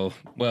guy, though,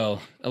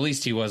 well, at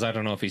least he was, I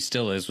don't know if he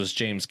still is, was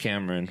James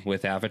Cameron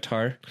with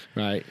Avatar.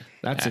 right.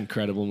 That's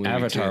incredible movie.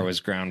 Avatar too. was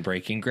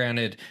groundbreaking.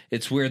 Granted,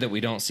 it's weird that we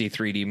don't see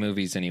 3D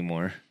movies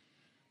anymore.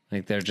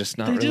 Like, they're just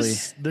not really,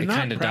 they're they not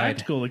kind of died.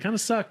 practical. They kind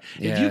of suck.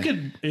 Yeah.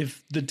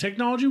 If the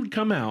technology would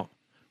come out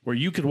where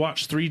you could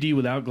watch 3D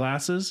without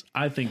glasses,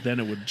 I think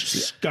then it would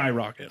just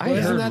skyrocket. Well,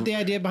 isn't that the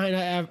idea behind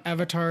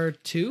Avatar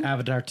 2?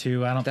 Avatar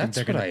 2, I don't think That's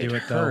they're going what to I'd do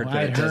it, though. heard, but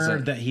I'd it doesn't-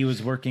 heard that he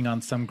was working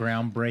on some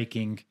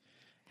groundbreaking.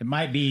 It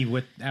might be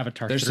with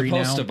Avatar There's 3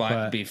 supposed now, to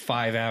but be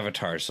 5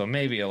 avatars, so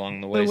maybe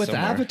along the way But with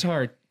somewhere.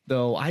 Avatar,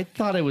 though, I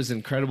thought it was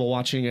incredible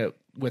watching it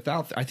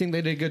without. I think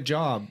they did a good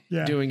job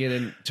doing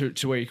it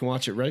to where you can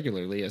watch it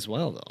regularly as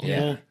well, though. Yeah.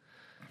 Well,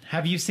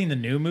 have you seen the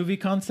new movie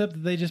concept that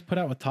they just put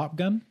out with Top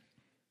Gun?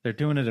 They're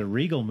doing it at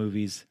Regal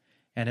Movies,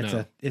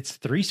 and it's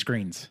 3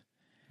 screens.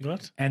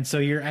 What? And so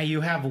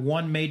you have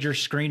one major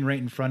screen right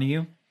in front of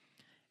you.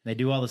 They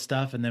do all the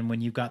stuff, and then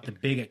when you've got the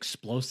big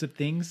explosive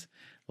things,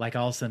 like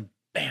all of a sudden,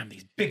 bam,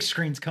 these big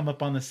screens come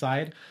up on the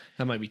side,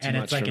 That might be too and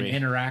much it's like for an me.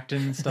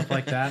 interacting and stuff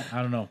like that.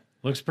 I don't know.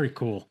 Looks pretty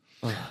cool.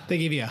 They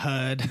give you a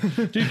HUD.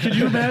 Dude, could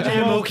you imagine?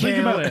 Ammo Well, think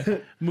cam. about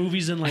it.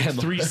 Movies in like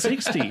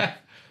 360.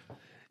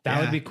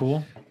 That would be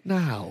cool.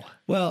 No,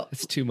 Well,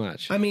 it's too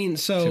much. I mean,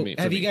 so To me-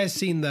 for have you me. guys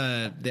seen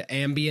the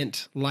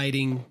ambient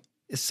lighting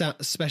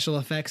special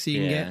effects you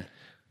can Yeah. get?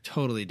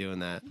 Totally doing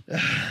that.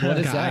 What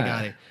is I that?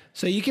 got it.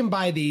 So you can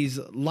buy these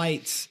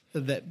lights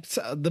that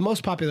the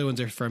most popular ones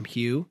are from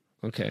Hue.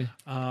 Okay.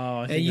 Oh,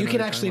 I think And you I know can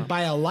what actually you're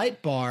talking buy a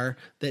light bar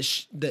that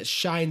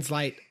shines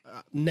light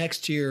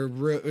next to your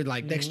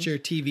next to your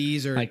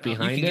TVs or Like You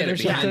behind can get it or it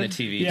behind something? the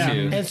TV Yeah.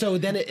 too. And so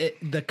then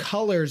the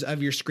colors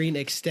of your screen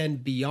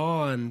extend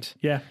beyond.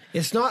 Yeah.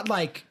 It's not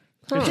like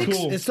It's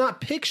cool. it's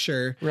not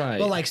picture, Right.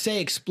 But like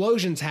say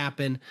explosions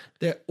happen,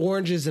 the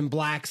oranges and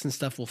blacks and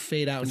stuff will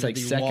fade out into like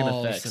the second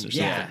walls. effects and- or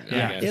yeah, something, I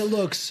yeah. guess. It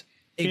looks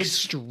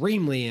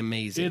extremely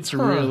amazing. It's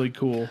really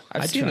cool.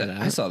 I've I'd seen try it.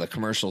 that. I saw the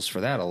commercials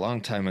for that a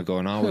long time ago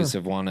and always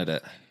have wanted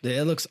it.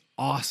 It looks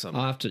awesome.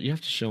 You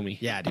have to show me.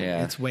 Yeah, dude,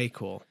 Yeah. it's way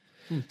cool.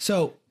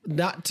 So,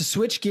 not to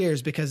switch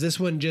gears because this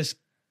one just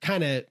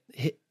kind of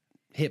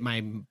hit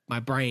my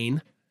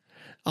brain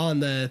on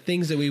the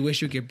things that we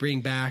wish we could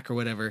bring back or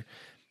whatever.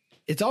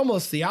 It's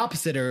almost the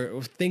opposite, or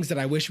things that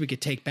I wish we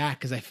could take back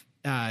because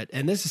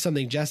and this is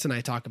something Jess and I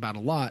talk about a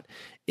lot,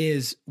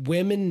 is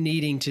women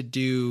needing to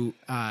do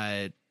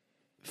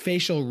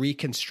facial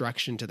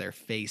reconstruction to their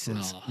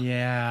faces.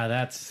 Yeah,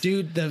 that's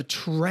Dude, the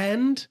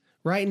trend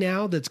right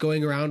now that's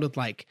going around with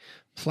like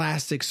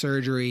plastic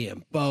surgery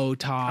and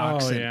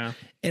Botox Oh, and, yeah.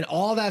 and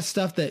all that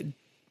stuff that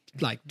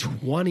like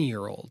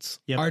 20-year-olds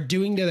Yep. are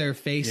doing to their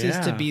faces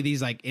to Yeah. be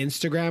these like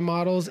Instagram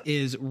models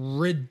is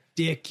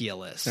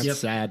ridiculous. That's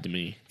sad to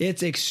me.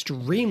 It's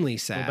extremely go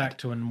sad. back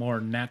to a more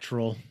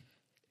natural.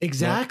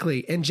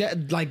 Exactly.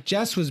 And like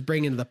Jess was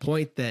bringing to the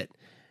point that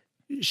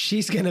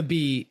she's going to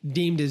be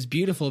deemed as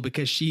beautiful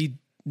because she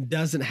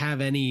doesn't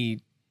have any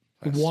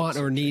want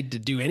or need to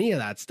do any of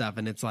that stuff.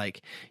 And it's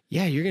like,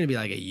 yeah, you're going to be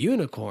like a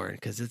unicorn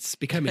because it's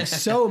becoming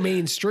so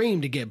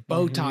mainstream to get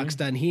Botox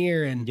done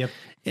here and, Yep.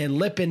 and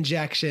lip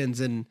injections.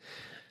 And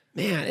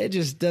man, it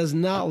just does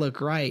not look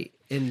right.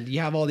 And you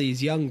have all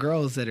these young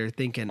girls that are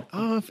thinking,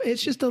 oh, if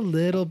it's just a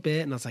little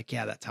bit. And I was like,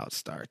 yeah, that's how it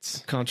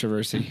starts.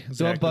 Controversy.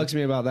 So what bugs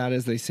me about that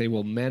is they say,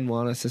 well, men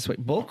want us this way.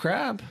 Bull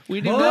crap.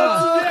 We do Oh,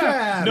 not.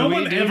 crap. No We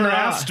one do ever not.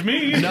 asked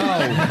me. No.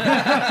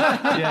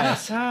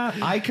 Yes.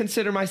 I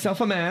consider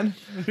myself a man,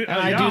 and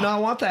I Yeah. do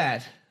not want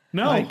that.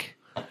 No. Like,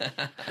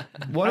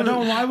 what I are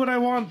don't. the, Why would I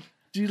want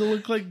you to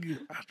look like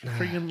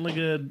freaking like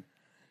a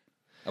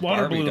A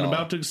water Barbie balloon doll.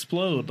 about to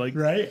explode? Like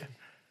Right.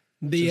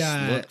 The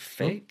Look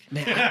fake.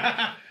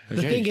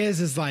 The thing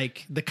is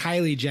like the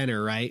Kylie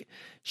Jenner, right?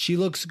 She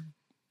looks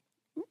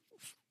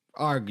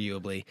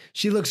arguably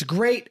she looks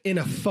great in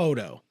a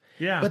photo.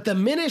 Yeah. But the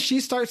minute she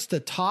starts to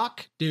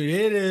talk, dude,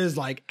 it is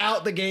like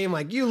out the game.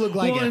 Like you look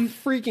like Well, a and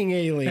freaking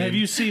alien. Have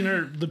you seen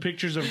the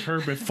pictures of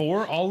her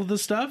before all of the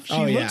stuff? She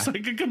Oh, yeah. looks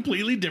like a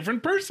completely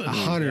different person.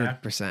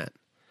 100%.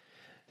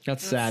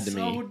 that's sad to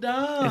so me.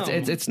 dumb.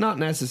 It's not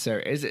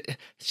necessary. Is it?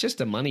 It's just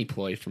a money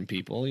ploy from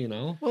people, you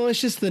know. Well, it's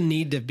just the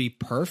need to be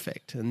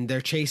perfect, and they're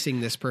chasing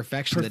this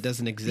perfection that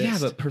doesn't exist. Yeah,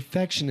 but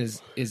perfection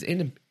is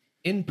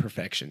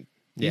imperfection.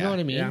 You Yeah. know what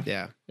I mean?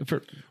 Yeah.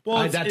 Well,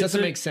 it's- that it's doesn't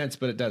a- make sense,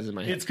 but it does in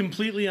my head. It's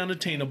completely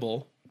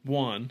unattainable.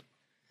 One,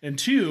 and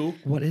two.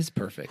 What is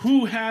perfect?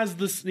 Who has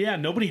this? Yeah,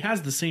 nobody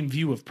has the same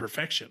view of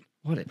perfection.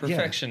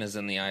 Perfection is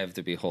in the eye of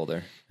the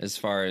beholder. As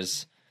far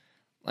as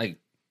like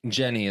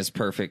Jenny is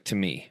perfect to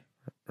me,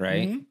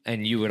 right?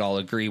 And you would all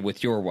agree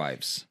with your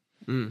wives.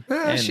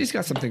 She's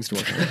got some things to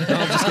work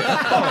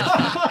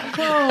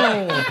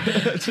on.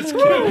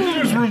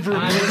 There's room for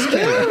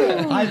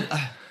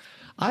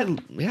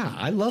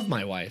I love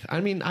my wife. I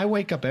mean, I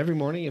wake up every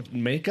morning, if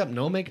makeup,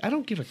 no makeup, I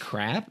don't give a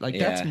crap. Like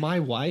that's Yeah. my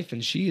wife,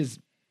 and she is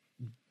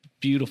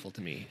beautiful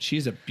to me.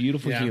 She's a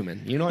beautiful Yeah.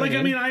 human. You know what like.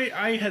 I mean?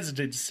 I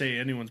hesitate to say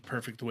anyone's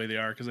perfect the way they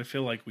are because I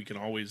feel like we can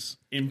always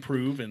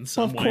improve in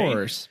some of way.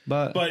 course,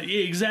 but But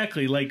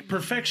exactly, like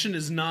perfection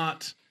is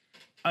not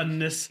a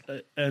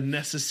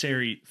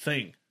necessary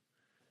thing.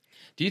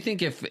 Do you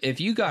think if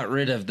you got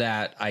rid of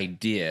that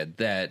idea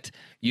that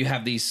you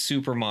have these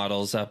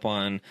supermodels up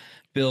on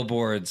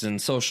billboards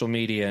and social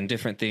media and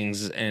different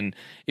things, and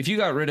if you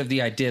got rid of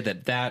the idea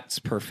that that's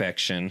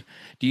perfection,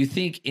 do you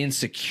think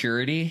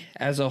insecurity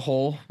as a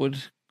whole would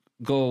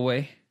go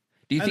away?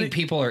 Do you think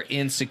people are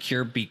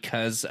insecure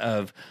because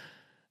of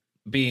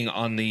being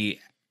on the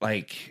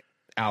like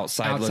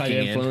outside looking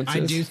in? influences. I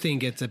do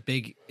think it's a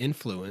big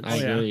influence. I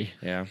yeah. agree.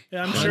 Yeah.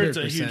 Yeah, I'm sure it's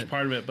a 100%. huge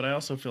part of it, but I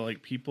also feel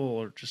like people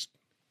are just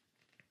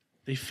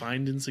they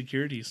find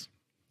insecurities.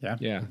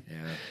 Yeah.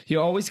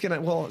 You're always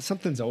gonna.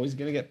 Something's always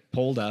gonna get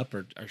pulled up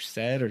or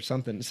said or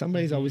something.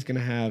 Somebody's always gonna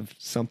have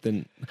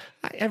something.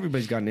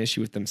 Everybody's got an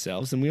issue with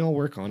themselves, and we all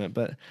work on it.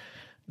 But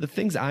the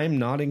things I'm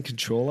not in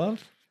control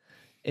of,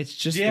 it's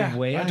just the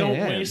way I don't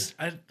am. waste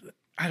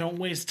I don't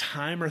waste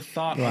time or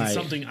thought on Right.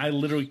 something I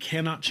literally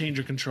cannot change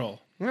or control.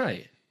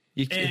 Right.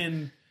 You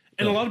can, And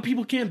And a lot of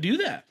people can't do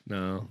that.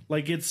 No.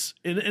 Like it's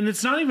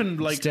not even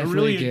like It's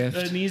definitely really a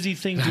gift. an easy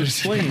thing to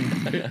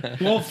explain.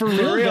 Well, for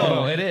real,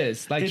 though, it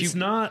is. Like it's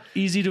not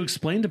easy to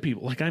explain to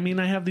people. Like, I mean,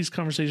 I have these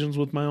conversations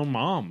with my own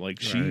mom. Like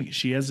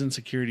she has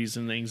insecurities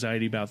and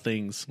anxiety about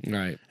things.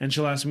 right. And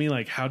she'll ask me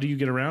like, how do you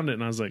get around it?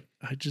 And I was like,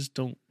 I just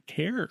don't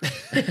care.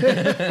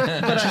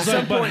 But she's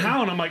like, but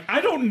how? And I'm like,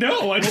 I don't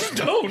know. I just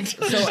don't.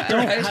 So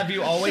have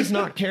you always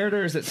not cared,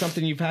 or is it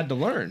something you've had to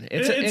learn?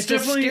 It's a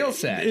definitely skill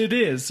set. It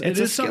is. It's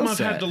It a is something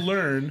skill I've had set. to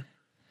learn.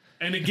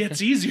 And it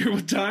gets easier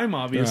with time,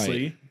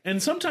 obviously. Right.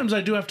 And sometimes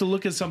I do have to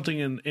look at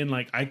something and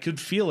like I could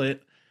feel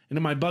it and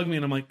it might bug me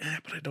and I'm like,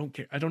 but I don't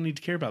care. I don't need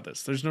to care about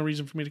this. There's no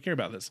reason for me to care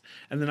about this.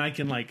 And then I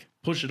can like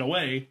push it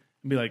away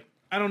and be like,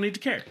 I don't need to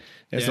care.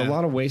 There's a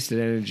lot of wasted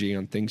energy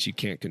on things you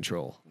can't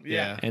control.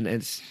 Yeah. And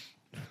it's,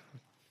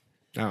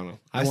 I don't know.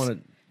 I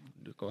want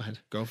to go ahead.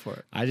 Go for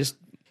it.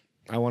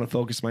 I want to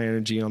focus my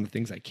energy on the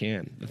things I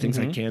can, the things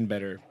I can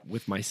better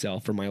with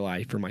myself or my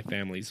life or my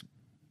family's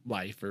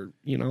life, or,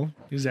 you know,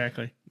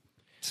 Exactly.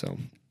 so.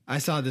 I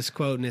saw this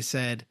quote and it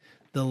said,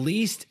 "The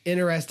least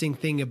interesting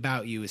thing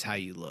about you is how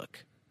you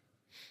look."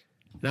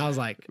 And I was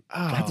like,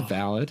 oh, That's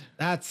valid.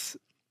 that's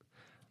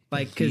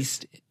like,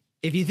 because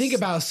if you think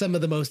about some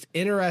of the most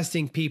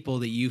interesting people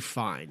that you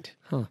find,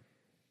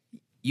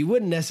 you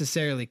wouldn't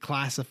necessarily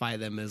classify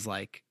them as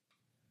like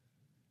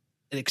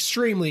an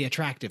extremely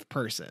attractive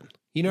person.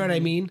 You know what I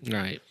mean?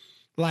 Right.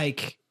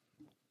 Like,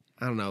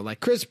 I don't know, like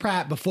Chris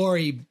Pratt before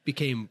he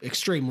became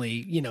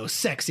extremely,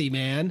 sexy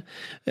man.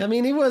 I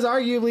mean, he was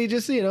arguably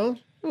just,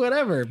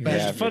 whatever. But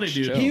He's a funny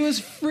dude. he was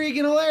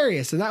freaking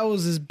hilarious, and that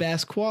was his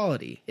best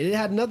quality. It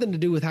had nothing to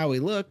do with how he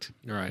looked.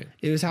 Right.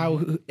 It was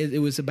it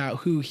was about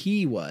who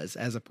he was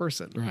as a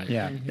person. Right.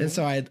 Yeah. And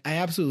so I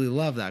absolutely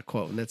love that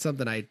quote, and it's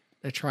something I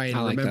try and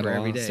I like that remember a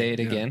every lot. day. Say it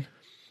again.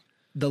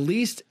 The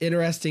least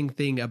interesting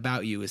thing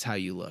about you is how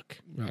you look.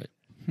 Right.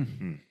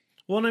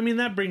 Well, and I mean,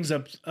 that brings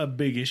up a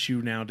big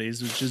issue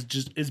nowadays, which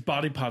is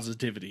body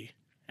positivity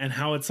and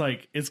how it's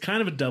like, it's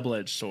kind of a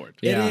double-edged sword.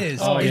 Yeah. It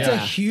is. Oh, It's a yeah.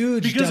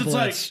 huge Because it's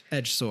like-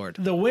 double-edged sword.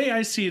 The way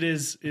I see it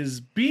is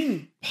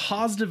being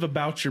positive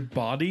about your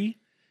body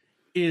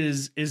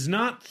is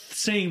not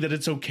saying that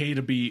it's okay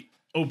to be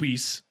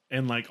obese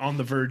and like on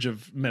the verge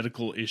of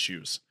medical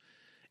issues.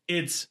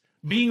 It's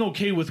being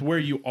okay with where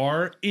you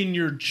are in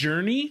your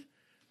journey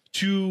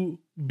to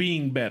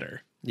being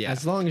better. Yeah.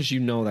 As long as you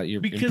know that you're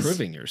Because-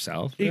 improving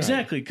yourself.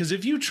 Exactly. Because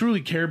if you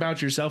truly care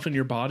about yourself and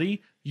your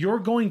body, you're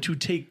going to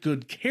take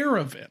good care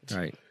of it.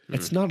 Right.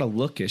 It's not a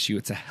look issue,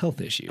 it's a health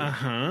issue.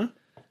 Uh-huh.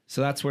 So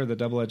that's where the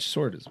double-edged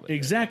sword is with it.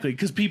 Exactly.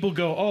 Because people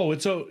go, oh,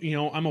 it's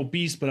I'm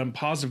obese, but I'm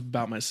positive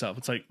about myself.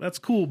 It's like, that's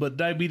cool, but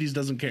diabetes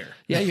doesn't care.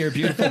 Yeah, you're a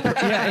beautiful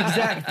yeah,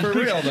 exactly. For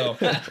real though.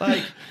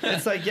 Like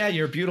it's like, yeah,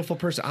 you're a beautiful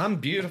person. I'm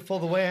beautiful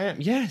the way I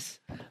am. Yes.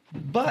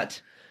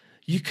 But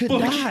you could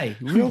die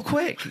real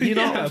quick. You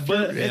know, Yeah,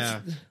 but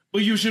Yeah.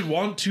 But you should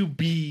want to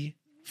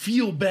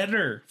feel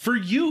better for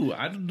you,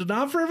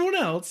 not for everyone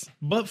else,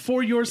 but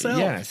for yourself.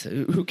 yes.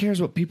 Who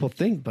cares what people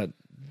think, but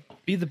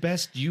be the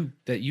best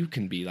that you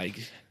can be. Like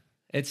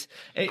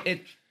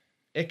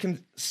it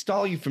can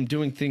stall you from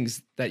doing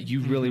things that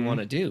you really want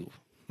to do.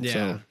 Yeah.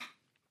 So,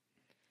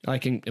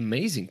 like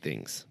amazing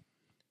things.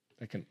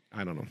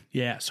 I don't know.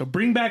 Yeah. So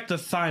bring back the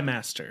Thigh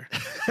Master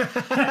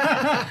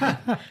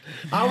I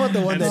want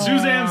the one and that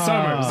Suzanne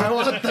Summers. I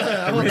want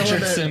the one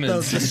Richard that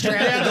Simmons. the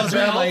strap goes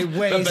around my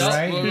waist,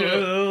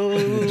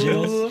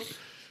 Jills.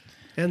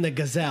 and the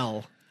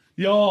gazelle.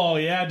 Yo,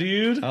 yeah,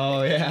 dude.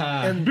 Oh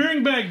yeah. And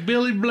Bring back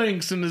Billy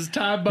Blinks and his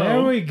tie bow.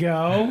 There we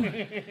go.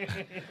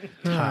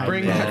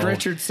 Bring back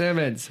Richard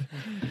Simmons.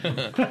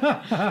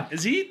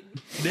 Is he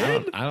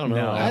dead? I don't know.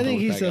 No. I think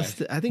he's still.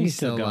 still. I think he's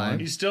still still alive.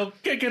 He's still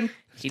kicking.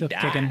 Still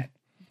kicking.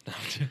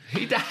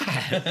 He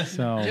died.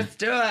 So Just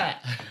do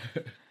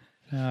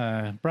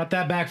it. brought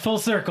that back full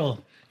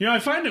circle. I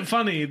find it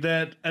funny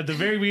that at the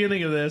very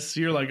beginning of this,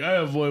 you're like, I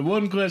have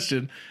one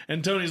question.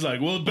 And Tony's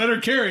like, well, it better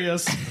carry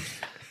us.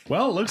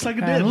 Well, it looks like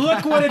it did. And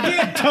look what it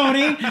did,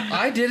 Tony.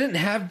 I didn't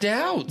have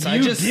doubts. You I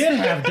just did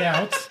have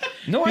doubts.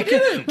 No, I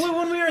Because- didn't. Well,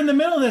 when we were in the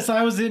middle of this,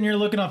 I was in here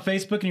looking on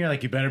Facebook, and you're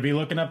like, "You better be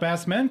looking up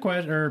Ask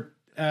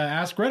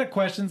Reddit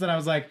questions." And I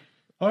was like,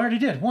 "Oh, I already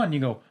did one." You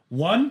go,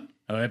 "One?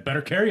 Oh, it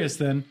better carry us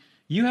then."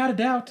 You had a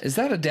doubt. Is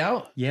that a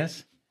doubt?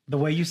 Yes, the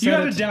way you said You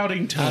had a it.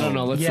 doubting tone. I don't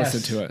know. Let's Yes.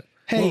 listen to it.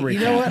 Hey, you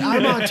know what?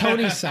 I'm on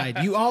Tony's side.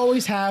 You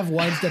always have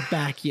ones that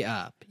back you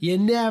up. You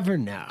never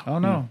know. Oh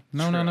no,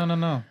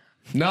 no.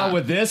 Not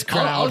with this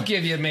crowd. I'll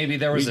give you maybe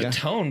there was We a got-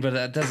 tone, but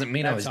that doesn't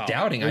mean I was all.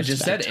 doubting. I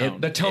just said it.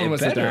 the tone it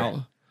was better. the doubt.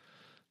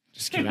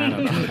 Just kidding. I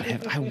don't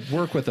know. I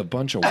work with a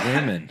bunch of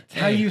women.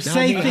 How you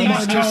say I'm things,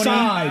 on your Tony.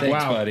 side.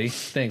 Thanks, buddy.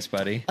 Thanks,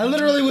 buddy. I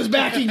literally was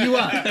backing you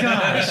up.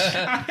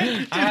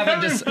 I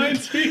haven't,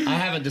 reminds me. I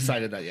haven't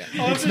decided that yet.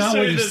 It's not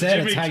what you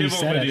said; it's how you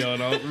said it. video,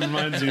 and it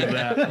reminds you of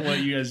that, what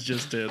you guys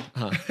just did.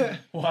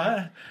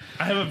 What?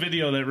 I have a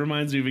video that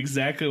reminds me of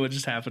exactly what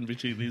just happened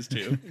between these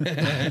two.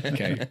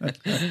 Okay.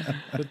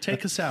 But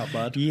take us out,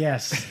 bud.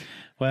 Yes.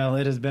 Well,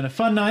 it has been a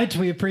fun night.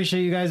 We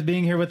appreciate you guys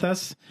being here with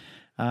us.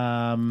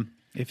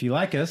 If you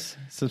like us,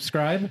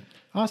 subscribe.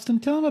 Austin,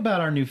 tell them about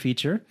our new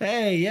feature.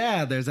 Hey,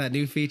 yeah, there's that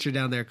new feature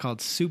down there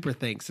called Super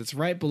Thanks. It's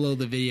right below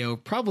the video,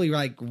 probably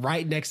like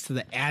right next to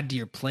the add to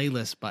your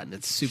playlist button.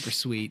 It's super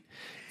sweet.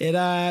 It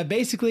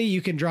basically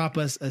you can drop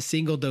us a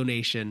single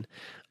donation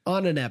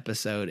on an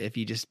episode if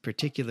you just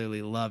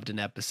particularly loved an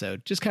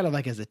episode, just kind of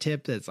like as a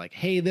tip that's like,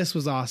 hey, this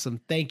was awesome.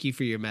 Thank you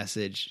for your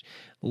message.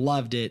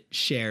 Loved it,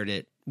 shared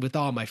it with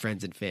all my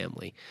friends and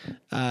family,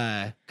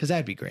 because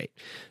that'd be great.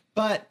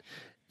 But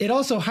it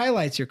also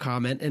highlights your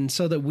comment, and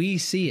so that we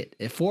see it,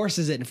 it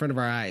forces it in front of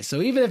our eyes.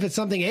 So even if it's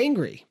something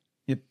angry,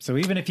 Yep. So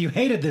even if you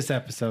hated this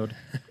episode,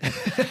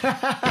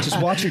 Just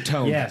watch your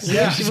tone.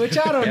 yes. which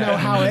I don't know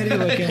how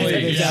anyone can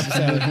hate this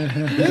episode.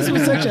 This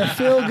was such a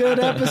feel-good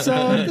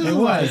episode. This It is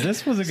was. like-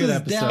 This was a good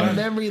this is down episode.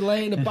 memory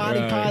lane of body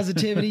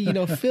positivity,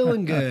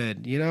 feeling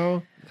good,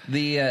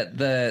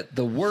 The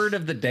word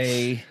of the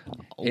day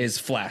is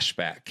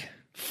flashback.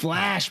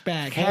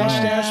 Flashback.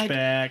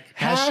 Flashback.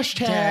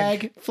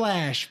 Hashtag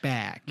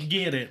flashback.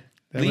 Get it.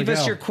 There we Leave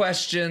us go. your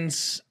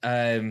questions.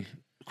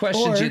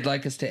 Questions Or- you'd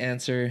like us to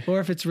answer. Or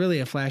if it's really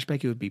a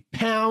flashback, it would be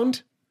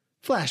pound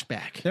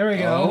flashback. There we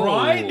go. Oh.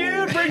 Right,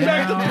 dude? Bring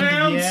back the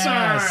pound Yes.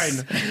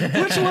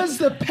 sign. Which was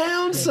the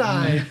pound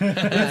sign? It's the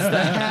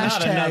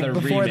another hashtag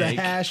before remake.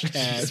 the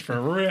hashtag. It's for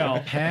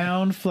real.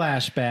 Pound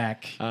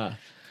flashback.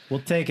 We'll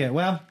take it.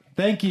 Well,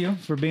 thank you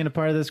for being a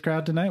part of this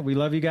crowd tonight. We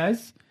love you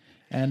guys.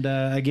 And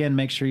again,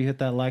 make sure you hit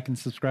that like and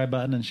subscribe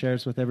button and share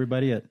us with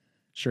everybody. It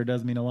sure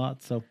does mean a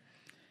lot. So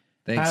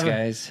Thanks, have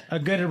guys. a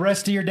good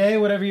rest of your day,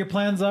 whatever your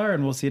plans are,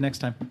 and we'll see you next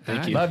time.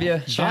 Love you.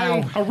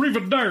 Ciao.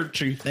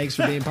 Arrivederci. Thanks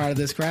for being part of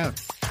this crowd.